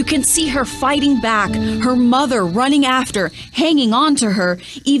 You can see her fighting back, her mother running after, hanging on to her,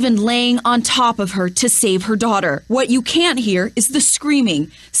 even laying on top of her to save her daughter. What you can't hear is the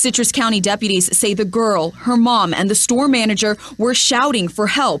screaming. Citrus County deputies say the girl, her mom, and the store manager were shouting for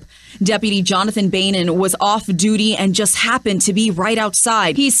help. Deputy Jonathan Bainan was off duty and just happened to be right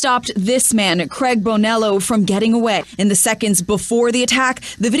outside. He stopped this man, Craig Bonello, from getting away. In the seconds before the attack,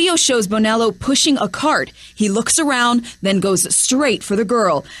 the video shows Bonello pushing a cart. He looks around, then goes straight for the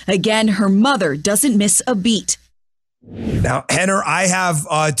girl. Again, her mother doesn't miss a beat. Now, Rener, I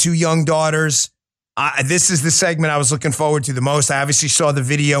have 2 young daughters. This is the segment I was looking forward to the most. I obviously saw the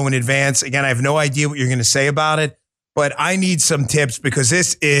video in advance. Again, I have no idea what you're going to say about it, but I need some tips because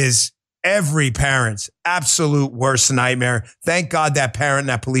this is every parent's absolute worst nightmare. Thank God that parent and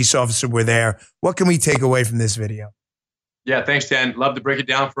that police officer were there. What can we take away from this video? Yeah, thanks, Dan. Love to break it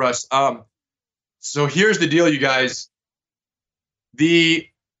down for us. So here's the deal, you guys. The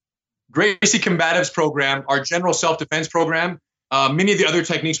Gracie Combatives program, our general self-defense program, many of the other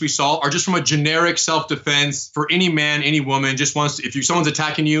techniques we saw are just from a generic self-defense for any man, any woman. Just wants to, if someone's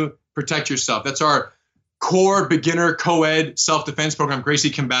attacking you, protect yourself. That's our core beginner co-ed self-defense program, Gracie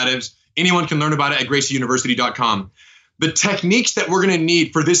Combatives. Anyone can learn about it at gracieuniversity.com. The techniques that we're going to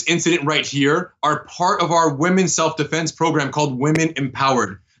need for this incident right here are part of our women's self-defense program called Women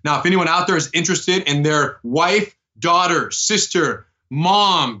Empowered. Now, if anyone out there is interested in their wife, daughter, sister,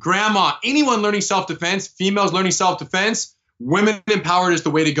 mom, grandma, anyone learning self-defense, females learning self-defense, Women Empowered is the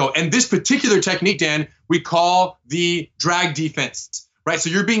way to go. And this particular technique, Dan, we call the drag defense. Right,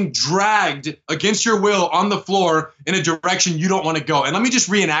 so you're being dragged against your will on the floor in a direction you don't want to go. And let me just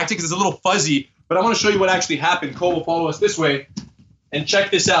reenact it because it's a little fuzzy, but I want to show you what actually happened. Cole will follow us this way, and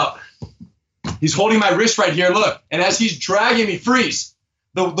check this out. He's holding my wrist right here, look. And as he's dragging me, freeze.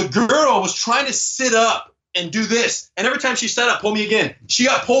 The girl was trying to sit up and do this. And every time she sat up, pull me again. She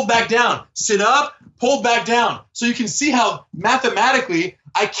got pulled back down. Sit up, pulled back down. So you can see how mathematically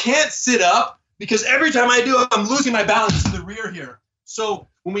I can't sit up because every time I do, I'm losing my balance in the rear here. So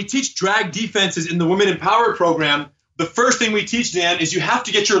when we teach drag defenses in the Women Empowered program, the first thing we teach, Dan, is you have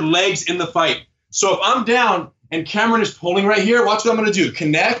to get your legs in the fight. So if I'm down and Cameron is pulling right here, watch what I'm going to do.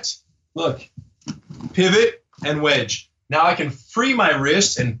 Connect, look, pivot, and wedge. Now I can free my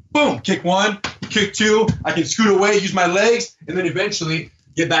wrist and boom, kick 1, kick 2. I can scoot away, use my legs, and then eventually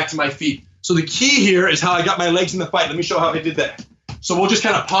get back to my feet. So the key here is how I got my legs in the fight. Let me show how I did that. So we'll just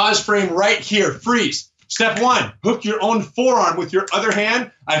kind of pause frame right here, freeze. Step 1, hook your own forearm with your other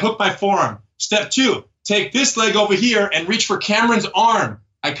hand. I hook my forearm. Step 2, take this leg over here and reach for Cameron's arm.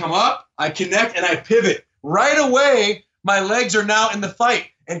 I come up, I connect, and I pivot. Right away, my legs are now in the fight.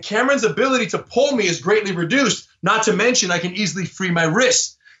 And Cameron's ability to pull me is greatly reduced. Not to mention, I can easily free my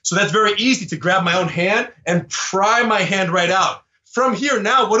wrists. So that's very easy to grab my own hand and pry my hand right out. From here,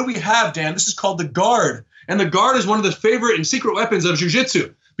 now, what do we have, Dan? This is called the guard. And the guard is one of the favorite and secret weapons of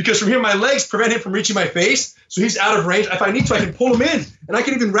jiu-jitsu. Because from here, my legs prevent him from reaching my face, so he's out of range. If I need to, I can pull him in, and I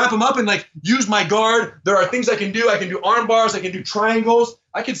can even wrap him up and use my guard. There are things I can do. I can do arm bars. I can do triangles.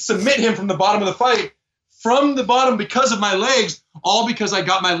 I can submit him from the bottom of the fight, from the bottom because of my legs, all because I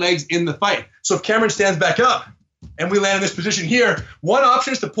got my legs in the fight. So if Cameron stands back up and we land in this position here, one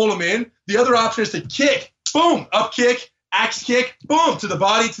option is to pull him in. The other option is to kick, boom, up kick, axe kick, boom, to the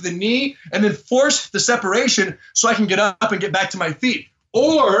body, to the knee, and then force the separation so I can get up and get back to my feet.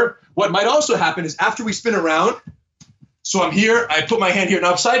 Or what might also happen is after we spin around, so I'm here, I put my hand here.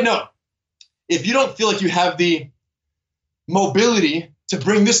 Now, side note, if you don't feel like you have the mobility to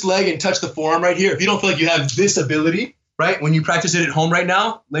bring this leg and touch the forearm right here, if you don't feel like you have this ability, right, when you practice it at home right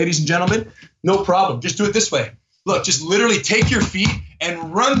now, ladies and gentlemen, no problem. Just do it this way. Look, just literally take your feet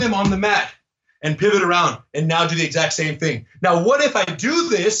and run them on the mat and pivot around and now do the exact same thing. Now, what if I do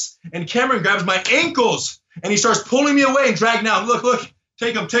this and Cameron grabs my ankles and he starts pulling me away and drag now? Look.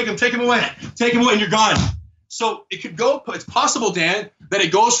 Take him away. Take him away and you're gone. So it could go, it's possible, Dan, that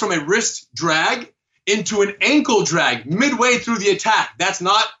it goes from a wrist drag into an ankle drag midway through the attack. That's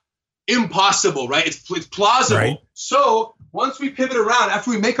not impossible, right? It's plausible. Right. So once we pivot around,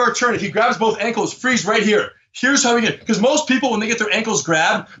 after we make our turn, if he grabs both ankles, freeze right here. Here's how we get, because most people, when they get their ankles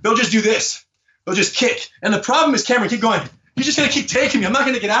grabbed, they'll just do this. They'll just kick. And the problem is, Cameron, keep going. He's just going to keep taking me. I'm not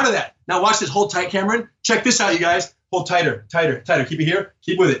going to get out of that. Now watch this. Hold tight, Cameron. Check this out, you guys. Hold tighter, tighter, tighter. Keep it here.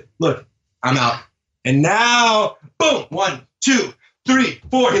 Keep with it. Look, I'm out. And now, boom, 1, 2, 3,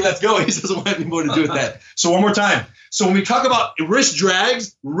 4. He lets go. He doesn't want any more to do with that. So one more time. So when we talk about wrist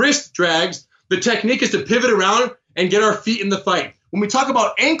drags, the technique is to pivot around and get our feet in the fight. When we talk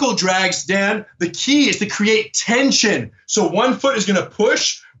about ankle drags, Dan, the key is to create tension. So one foot is going to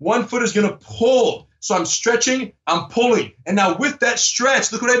push, one foot is going to pull. So I'm stretching, I'm pulling. And now with that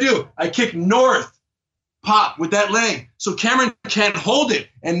stretch, look what I do. I kick north, pop with that leg. So Cameron can't hold it.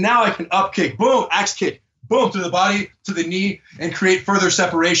 And now I can up kick, boom, axe kick, boom, through the body, to the knee, and create further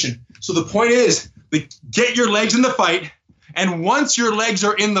separation. So the point is, get your legs in the fight. And once your legs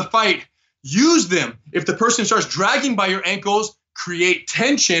are in the fight, use them. If the person starts dragging by your ankles, create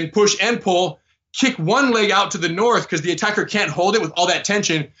tension, push and pull, kick one leg out to the north because the attacker can't hold it with all that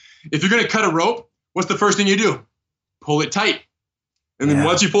tension. If you're going to cut a rope, what's the first thing you do? Pull it tight. And then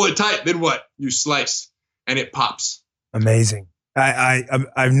once you pull it tight, then what? You slice. And it pops. Amazing.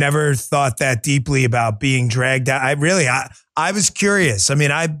 I've never thought that deeply about being dragged out. I was curious. I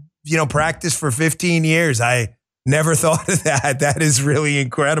mean, I practiced for 15 years. I never thought of that. That is really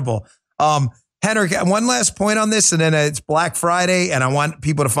incredible. Henrik, one last point on this, and then it's Black Friday, and I want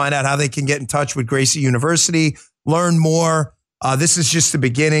people to find out how they can get in touch with Gracie University, learn more. This is just the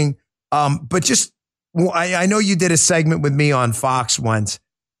beginning. But just, I know you did a segment with me on Fox once.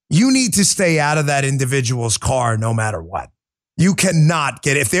 You need to stay out of that individual's car no matter what. You cannot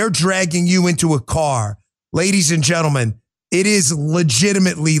if they're dragging you into a car, ladies and gentlemen, it is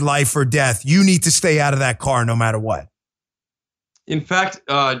legitimately life or death. You need to stay out of that car no matter what. In fact,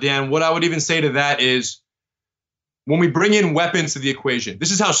 Dan, what I would even say to that is when we bring in weapons to the equation,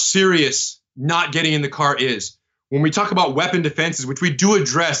 this is how serious not getting in the car is. When we talk about weapon defenses, which we do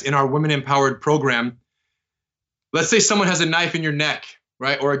address in our Women Empowered program, let's say someone has a knife in your neck,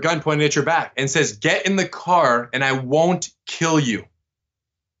 right, or a gun pointed at your back and says, get in the car and I won't kill you.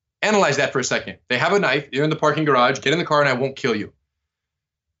 Analyze that for a second. They have a knife, you're in the parking garage, get in the car and I won't kill you.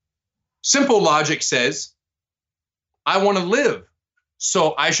 Simple logic says, I want to live,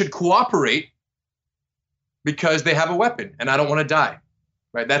 so I should cooperate because they have a weapon and I don't want to die,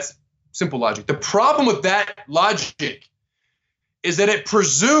 right? That's simple logic. The problem with that logic is that it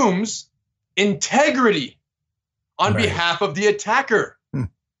presumes integrity on behalf of the attacker.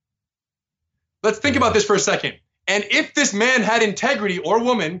 Let's think about this for a second. And if this man had integrity or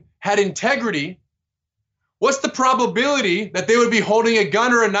woman had integrity, what's the probability that they would be holding a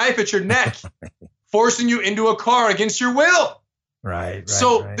gun or a knife at your neck, forcing you into a car against your will? Right.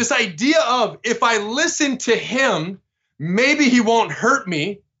 So this idea of if I listen to him, maybe he won't hurt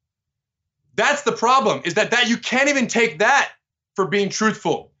me. That's the problem, is that you can't even take that for being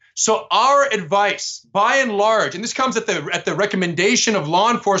truthful. So our advice, by and large, and this comes at the recommendation of law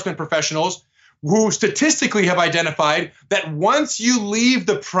enforcement professionals who statistically have identified that once you leave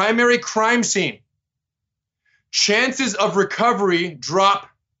the primary crime scene, chances of recovery drop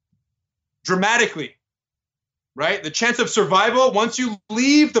dramatically, right? The chance of survival, once you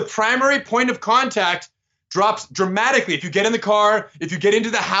leave the primary point of contact, drops dramatically. If you get in the car, if you get into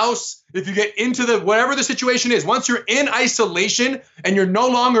the house, if you get into whatever the situation is, once you're in isolation and you're no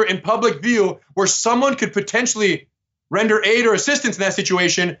longer in public view where someone could potentially render aid or assistance in that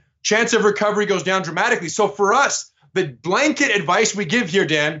situation, chance of recovery goes down dramatically. So for us, the blanket advice we give here,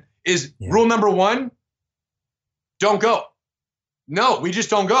 Dan, is rule number 1, don't go. No, we just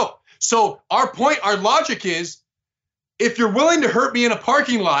don't go. So our logic is, if you're willing to hurt me in a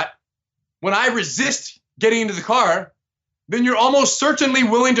parking lot when I resist getting into the car, then you're almost certainly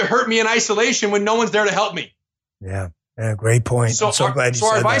willing to hurt me in isolation when no one's there to help me. Yeah, great point. So, I'm so glad you said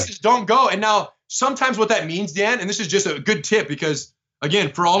our advice that. is don't go. And now sometimes what that means, Dan, and this is just a good tip because,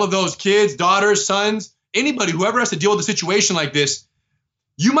 again, for all of those kids, daughters, sons, anybody, whoever has to deal with a situation like this,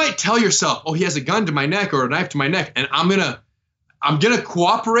 you might tell yourself, oh, he has a gun to my neck or a knife to my neck, and I'm gonna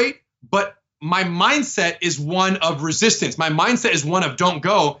cooperate, but my mindset is one of resistance. My mindset is one of don't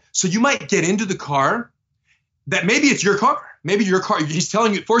go. So you might get into the car that maybe it's your car. Maybe your car, he's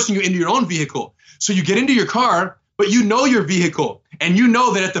telling you, forcing you into your own vehicle. So you get into your car, but you know your vehicle. And you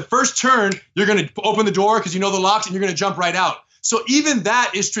know that at the first turn, you're going to open the door because you know the locks and you're going to jump right out. So even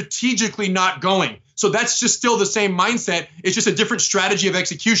that is strategically not going. So that's just still the same mindset. It's just a different strategy of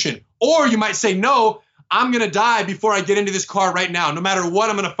execution. Or you might say, no, I'm going to die before I get into this car right now. No matter what,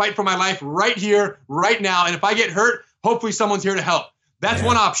 I'm going to fight for my life right here, right now. And if I get hurt, hopefully someone's here to help. That's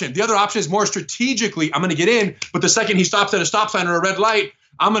one option. The other option is more strategically. I'm going to get in, but the second he stops at a stop sign or a red light,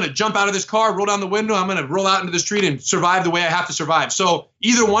 I'm going to jump out of this car, roll down the window. I'm going to roll out into the street and survive the way I have to survive. So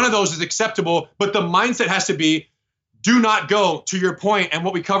either one of those is acceptable, but the mindset has to be, do not go, to your point, and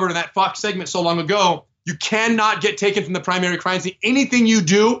what we covered in that Fox segment so long ago. You cannot get taken from the primary crime scene. Anything you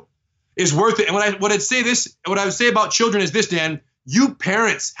do is worth it. And what I would say about children is this, Dan. You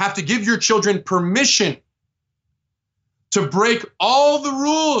parents have to give your children permission to break all the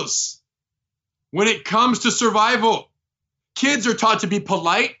rules when it comes to survival. Kids are taught to be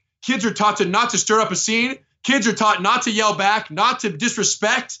polite. Kids are taught to not to stir up a scene. Kids are taught not to yell back, not to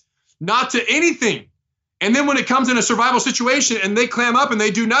disrespect, not to anything. And then when it comes in a survival situation and they clam up and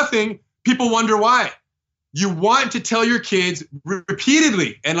they do nothing, people wonder why. You want to tell your kids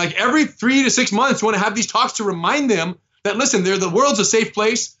repeatedly, and like every 3 to 6 months, you want to have these talks to remind them that, listen, the world's a safe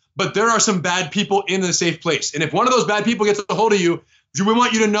place, but there are some bad people in the safe place. And if one of those bad people gets a hold of you, we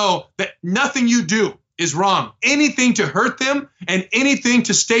want you to know that nothing you do is wrong. Anything to hurt them and anything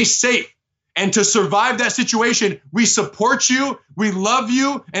to stay safe and to survive that situation, we support you, we love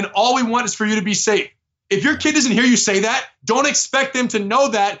you, and all we want is for you to be safe. If your kid doesn't hear you say that, don't expect them to know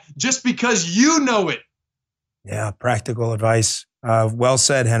that just because you know it. Yeah, practical advice. Well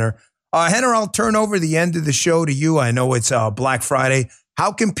said, Rener. Rener, I'll turn over the end of the show to you. I know it's Black Friday.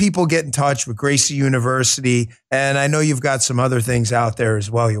 How can people get in touch with Gracie University? And I know you've got some other things out there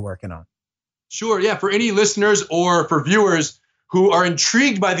as well you're working on. Sure, yeah. For any listeners or for viewers who are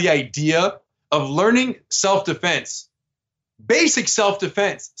intrigued by the idea of learning self-defense, basic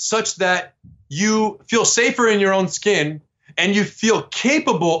self-defense, such that you feel safer in your own skin and you feel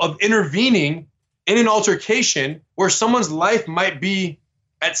capable of intervening in an altercation where someone's life might be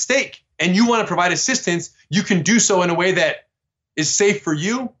at stake and you want to provide assistance, you can do so in a way that is safe for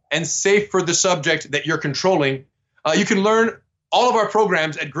you and safe for the subject that you're controlling. You can learn all of our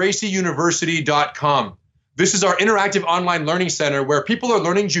programs at gracieuniversity.com. This is our interactive online learning center where people are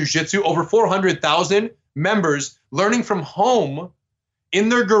learning jiu-jitsu, over 400,000 members learning from home, in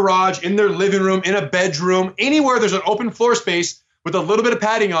their garage, in their living room, in a bedroom, anywhere there's an open floor space with a little bit of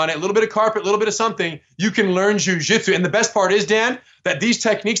padding on it, a little bit of carpet, a little bit of something, you can learn jiu-jitsu. And the best part is, Dan, that these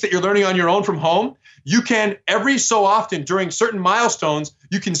techniques that you're learning on your own from home, you can every so often during certain milestones,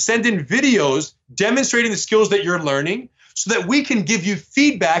 you can send in videos demonstrating the skills that you're learning so that we can give you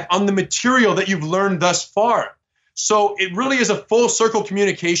feedback on the material that you've learned thus far. So it really is a full circle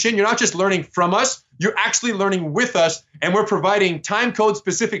communication. You're not just learning from us, you're actually learning with us, and we're providing time code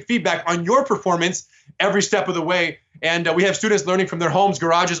specific feedback on your performance every step of the way. And we have students learning from their homes,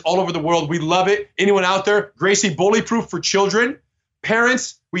 garages, all over the world. We love it. Anyone out there? Gracie Bully Proof for children.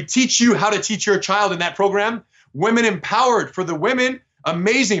 Parents, we teach you how to teach your child in that program. Women Empowered for the women.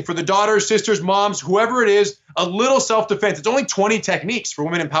 Amazing for the daughters, sisters, moms, whoever it is. A little self-defense. It's only 20 techniques for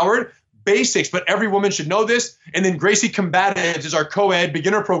Women Empowered. Basics, but every woman should know this. And then Gracie Combatives is our co-ed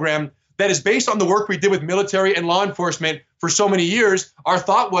beginner program that is based on the work we did with military and law enforcement for so many years. Our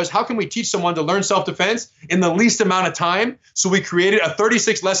thought was, how can we teach someone to learn self-defense in the least amount of time? So we created a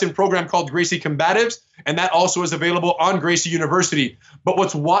 36-lesson program called Gracie Combatives, and that also is available on Gracie University.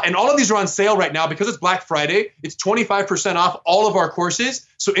 But and all of these are on sale right now because it's Black Friday. It's 25% off all of our courses.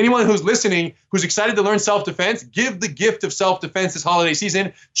 So anyone who's listening, who's excited to learn self-defense, give the gift of self-defense this holiday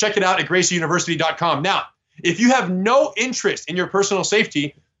season. Check it out at gracieuniversity.com. Now, if you have no interest in your personal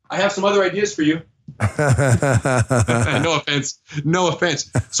safety, I have some other ideas for you. No offense. No offense.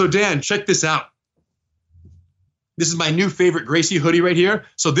 So Dan, check this out. This is my new favorite Gracie hoodie right here.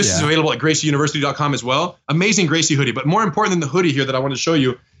 So this is available at gracieuniversity.com as well. Amazing Gracie hoodie. But more important than the hoodie here that I want to show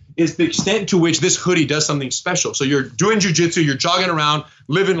you is the extent to which this hoodie does something special. So you're doing jiu-jitsu, you're jogging around,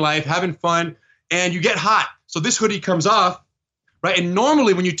 living life, having fun, and you get hot. So this hoodie comes off, right? And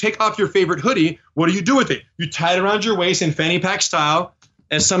normally when you take off your favorite hoodie, what do you do with it? You tie it around your waist in fanny pack style,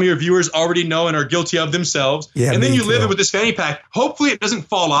 as some of your viewers already know and are guilty of themselves. Yeah, and then you live it with this fanny pack. Hopefully it doesn't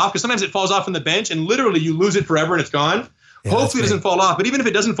fall off, because sometimes it falls off on the bench and literally you lose it forever and it's gone. Yeah, hopefully it doesn't fall off. But even if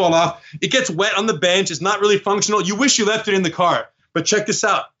it doesn't fall off, it gets wet on the bench. It's not really functional. You wish you left it in the car. But check this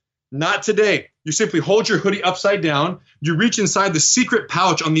out. Not today. You simply hold your hoodie upside down. You reach inside the secret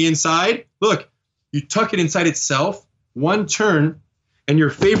pouch on the inside. Look, you tuck it inside itself. One turn, and your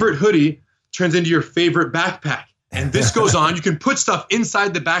favorite hoodie turns into your favorite backpack. And this goes on. You can put stuff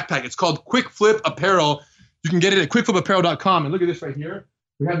inside the backpack. It's called Quick Flip Apparel. You can get it at quickflipapparel.com. And look at this right here.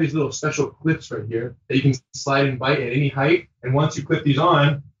 We have these little special clips right here that you can slide and bite at any height. And once you clip these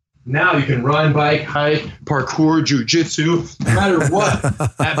on, Now you can run, bike, hike, parkour, jujitsu, no matter what.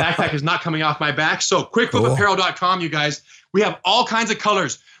 That backpack is not coming off my back. So quickflipapparel.com, you guys. We have all kinds of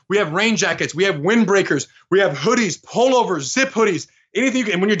colors. We have rain jackets. We have windbreakers. We have hoodies, pullovers, zip hoodies, anything you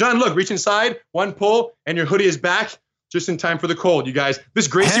can. And when you're done, look, reach inside, one pull, and your hoodie is back just in time for the cold, you guys. This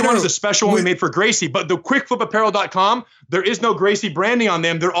Gracie one is a special one we made for Gracie, but the quickflipapparel.com, there is no Gracie branding on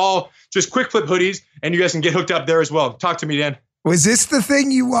them. They're all just quick flip hoodies, and you guys can get hooked up there as well. Talk to me, Dan. Was this the thing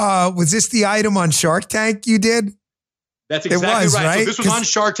was this the item on Shark Tank you did? That's exactly right. So this was on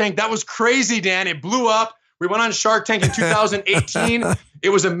Shark Tank. That was crazy, Dan. It blew up. We went on Shark Tank in 2018. It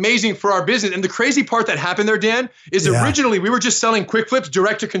was amazing for our business. And the crazy part that happened there, Dan, is originally we were just selling quick flips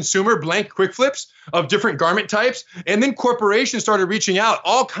direct to consumer, blank quick flips of different garment types. And then corporations started reaching out,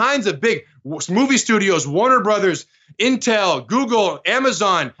 all kinds of big movie studios, Warner Brothers, Intel, Google,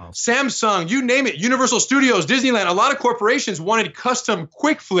 Amazon, Samsung, you name it, Universal Studios, Disneyland. A lot of corporations wanted custom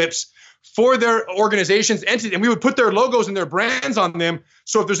quick flips for their organizations, entities, and we would put their logos and their brands on them.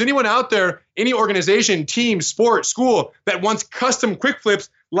 So if there's anyone out there, any organization, team, sport, school that wants custom quick flips,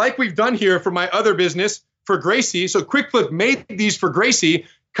 like we've done here for my other business, for Gracie. So Quick Flip made these for Gracie,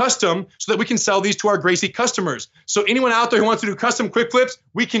 custom, so that we can sell these to our Gracie customers. So anyone out there who wants to do custom quick flips,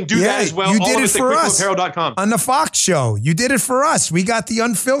 we can do that as well. You did all it for us quickflipapparel.com. on the Fox show. You did it for us. We got the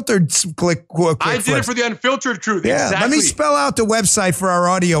unfiltered quick I did it for the unfiltered truth. Yeah, exactly. Let me spell out the website for our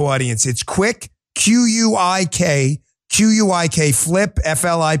audio audience. It's quick, Q-U-I-K, flip,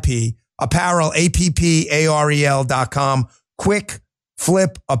 F-L-I-P, apparel, A-P-P-A-R-E-L.com,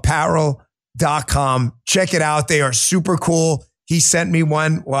 quickflipapparel.com. Check it out. They are super cool. He sent me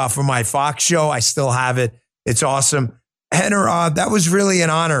one for my Fox show. I still have it. It's awesome. Rener, that was really an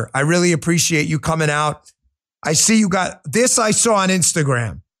honor. I really appreciate you coming out. I see you got this. I saw on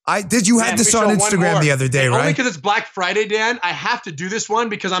Instagram. You had this on Instagram the other day, right? Only because it's Black Friday, Dan. I have to do this one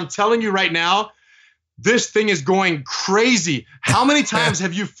because I'm telling you right now, this thing is going crazy. How many times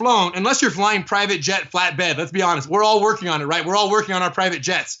have you flown, unless you're flying private jet flatbed, let's be honest, we're all working on it, right? We're all working on our private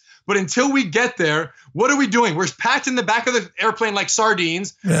jets. But until we get there, what are we doing? We're packed in the back of the airplane like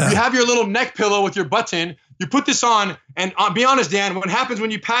sardines. Yeah. You have your little neck pillow with your button. You put this on, and be honest, Dan, what happens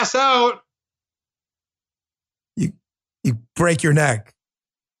when you pass out? You break your neck.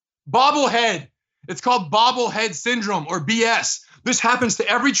 Bobblehead. It's called bobblehead syndrome or BS. This happens to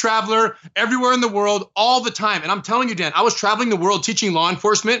every traveler everywhere in the world all the time. And I'm telling you, Dan, I was traveling the world teaching law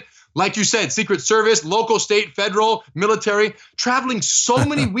enforcement. Like you said, Secret Service, local, state, federal, military, traveling so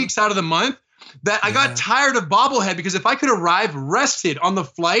many weeks out of the month that I got tired of bobblehead because if I could arrive rested on the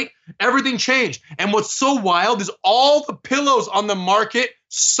flight, everything changed. And what's so wild is all the pillows on the market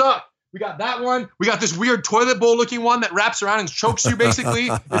suck. We got that one. We got this weird toilet bowl looking one that wraps around and chokes you basically.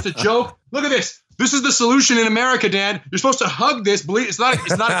 It's a joke. Look at this. This is the solution in America, Dan. You're supposed to hug this. Believe it's not a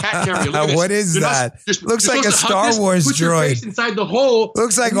cat carrier. Look at this. What is that? Looks like a Star Wars put droid. Your face inside the hole.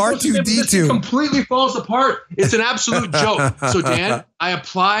 Looks like R2-D2. It completely falls apart. It's an absolute joke. So, Dan, I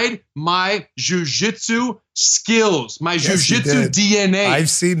applied my jujitsu skills, my jujitsu DNA. I've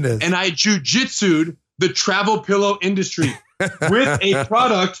seen this. And I jujitsu'd the travel pillow industry with a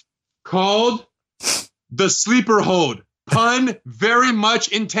product called the Sleeper Hold. Pun very much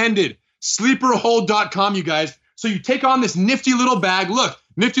intended. Sleeperhold.com, you guys. So you take on this nifty little bag. Look,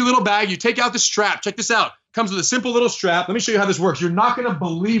 nifty little bag. You take out the strap. Check this out. Comes with a simple little strap. Let me show you how this works. You're not going to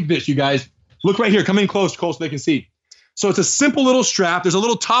believe this, you guys. Look right here. Come in close, Cole, so they can see. So it's a simple little strap. There's a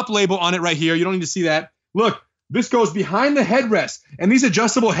little top label on it right here. You don't need to see that. Look, this goes behind the headrest. And these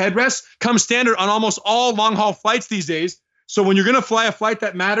adjustable headrests come standard on almost all long-haul flights these days. So when you're going to fly a flight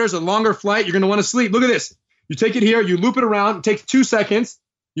that matters, a longer flight, you're going to want to sleep. Look at this. You take it here. You loop it around. It takes 2 seconds.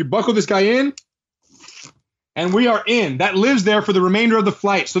 You buckle this guy in, and we are in. That lives there for the remainder of the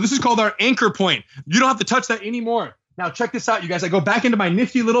flight. So this is called our anchor point. You don't have to touch that anymore. Now check this out, you guys. I go back into my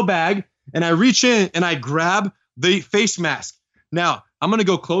nifty little bag, and I reach in, and I grab the face mask. Now, I'm going to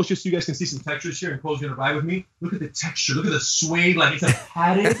go close just so you guys can see some textures here, and Cole's going to ride with me. Look at the texture. Look at the suede. Like it's a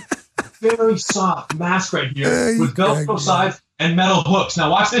padded, very soft mask right here with Velcro sides and metal hooks.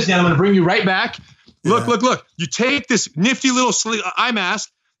 Now watch this, Dan. I'm going to bring you right back. Look, look. You take this nifty little eye mask,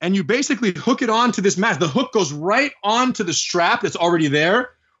 and you basically hook it onto this mask. The hook goes right onto the strap that's already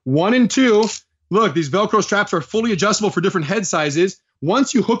there. 1 and 2. Look, these Velcro straps are fully adjustable for different head sizes.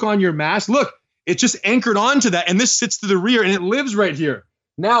 Once you hook on your mask, look, it's just anchored onto that, and this sits to the rear, and it lives right here.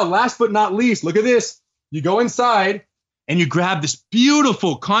 Now, last but not least, look at this. You go inside, and you grab this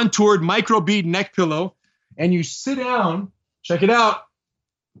beautiful contoured micro bead neck pillow, and you sit down. Check it out.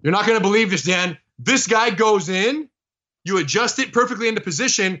 You're not going to believe this, Dan. This guy goes in. You adjust it perfectly into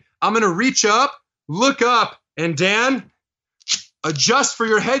position. I'm going to reach up, look up, and Dan, adjust for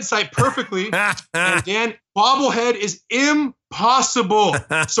your head site perfectly. And Dan, bobblehead is impossible.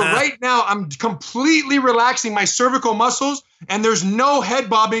 So right now I'm completely relaxing my cervical muscles and there's no head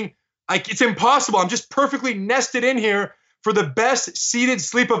bobbing. It's impossible. I'm just perfectly nested in here for the best seated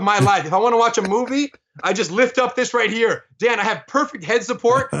sleep of my life. If I want to watch a movie, I just lift up this right here. Dan, I have perfect head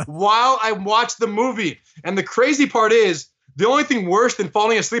support while I watch the movie. And the crazy part is, the only thing worse than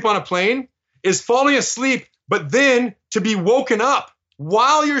falling asleep on a plane is falling asleep, but then to be woken up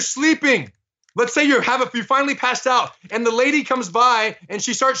while you're sleeping. Let's say you finally passed out and the lady comes by and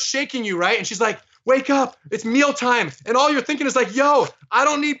she starts shaking you, right? And she's like, wake up, it's mealtime. And all you're thinking is like, yo, I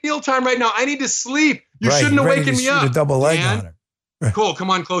don't need mealtime right now. I need to sleep. You shouldn't have waken me up. A double leg on her. Cole, come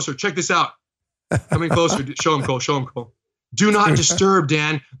on closer. Check this out. Come in closer. Show him, Cole. Do not disturb,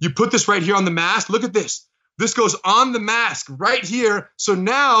 Dan. You put this right here on the mask. Look at this. This goes on the mask right here. So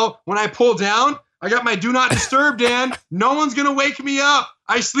now when I pull down, I got my do not disturb, Dan. No one's going to wake me up.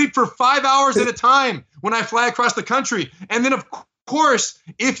 I sleep for 5 hours at a time when I fly across the country. And then, of course,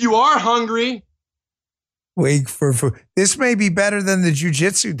 if you are hungry. Wait for this may be better than the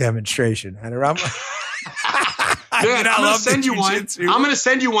jiu-jitsu demonstration. I'm going to send you one. I'm going to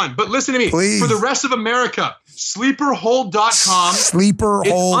send you one. But listen to me. Please. For the rest of America, sleeperhold.com.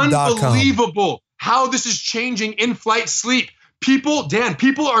 Sleeperhold.com. It's unbelievable how this is changing in-flight sleep. People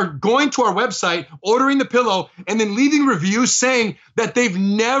are going to our website, ordering the pillow, and then leaving reviews saying that they've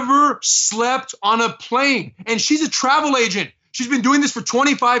never slept on a plane. And she's a travel agent. She's been doing this for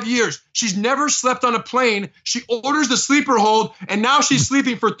 25 years. She's never slept on a plane. She orders the sleeper hold, and now she's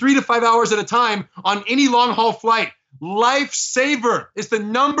sleeping for 3 to 5 hours at a time on any long-haul flight. Lifesaver is the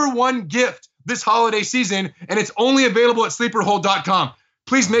 #1 gift this holiday season, and it's only available at sleeperhold.com.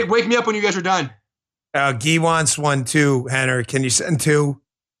 Please wake me up when you guys are done. Guy wants one too, Rener. Can you send two?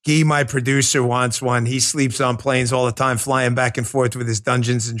 Guy, my producer, wants one. He sleeps on planes all the time, flying back and forth with his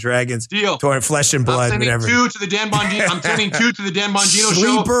Dungeons and Dragons. Deal. Flesh and blood, I'm whatever. I'm sending two to the Dan Bongino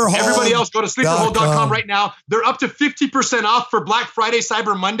show. Sleeperhold. Everybody else, go to sleeperhold.com right now. They're up to 50% off for Black Friday,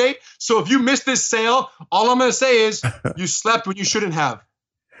 Cyber Monday. So if you missed this sale, all I'm going to say is you slept when you shouldn't have.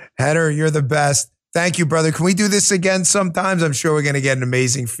 Rener, you're the best. Thank you, brother. Can we do this again sometimes? I'm sure we're going to get an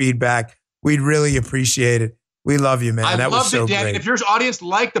amazing feedback. We'd really appreciate it. We love you, man. I loved it, Dan. And if your audience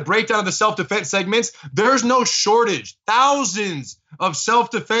liked the breakdown of the self-defense segments, there's no shortage. Thousands of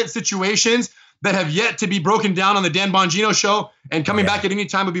self-defense situations that have yet to be broken down on the Dan Bongino show. And coming back at any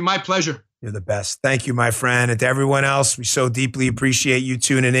time would be my pleasure. You're the best. Thank you, my friend. And to everyone else, we so deeply appreciate you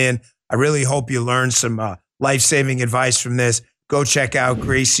tuning in. I really hope you learned some life-saving advice from this. Go check out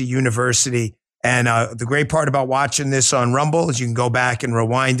Gracie University. And the great part about watching this on Rumble is you can go back and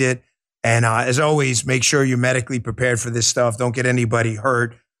rewind it. And as always, make sure you're medically prepared for this stuff. Don't get anybody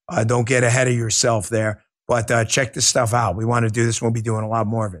hurt. Don't get ahead of yourself there. But check this stuff out. We want to do this. We'll be doing a lot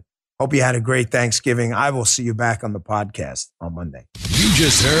more of it. Hope you had a great Thanksgiving. I will see you back on the podcast on Monday. You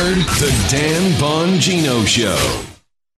just heard the Dan Bongino Show.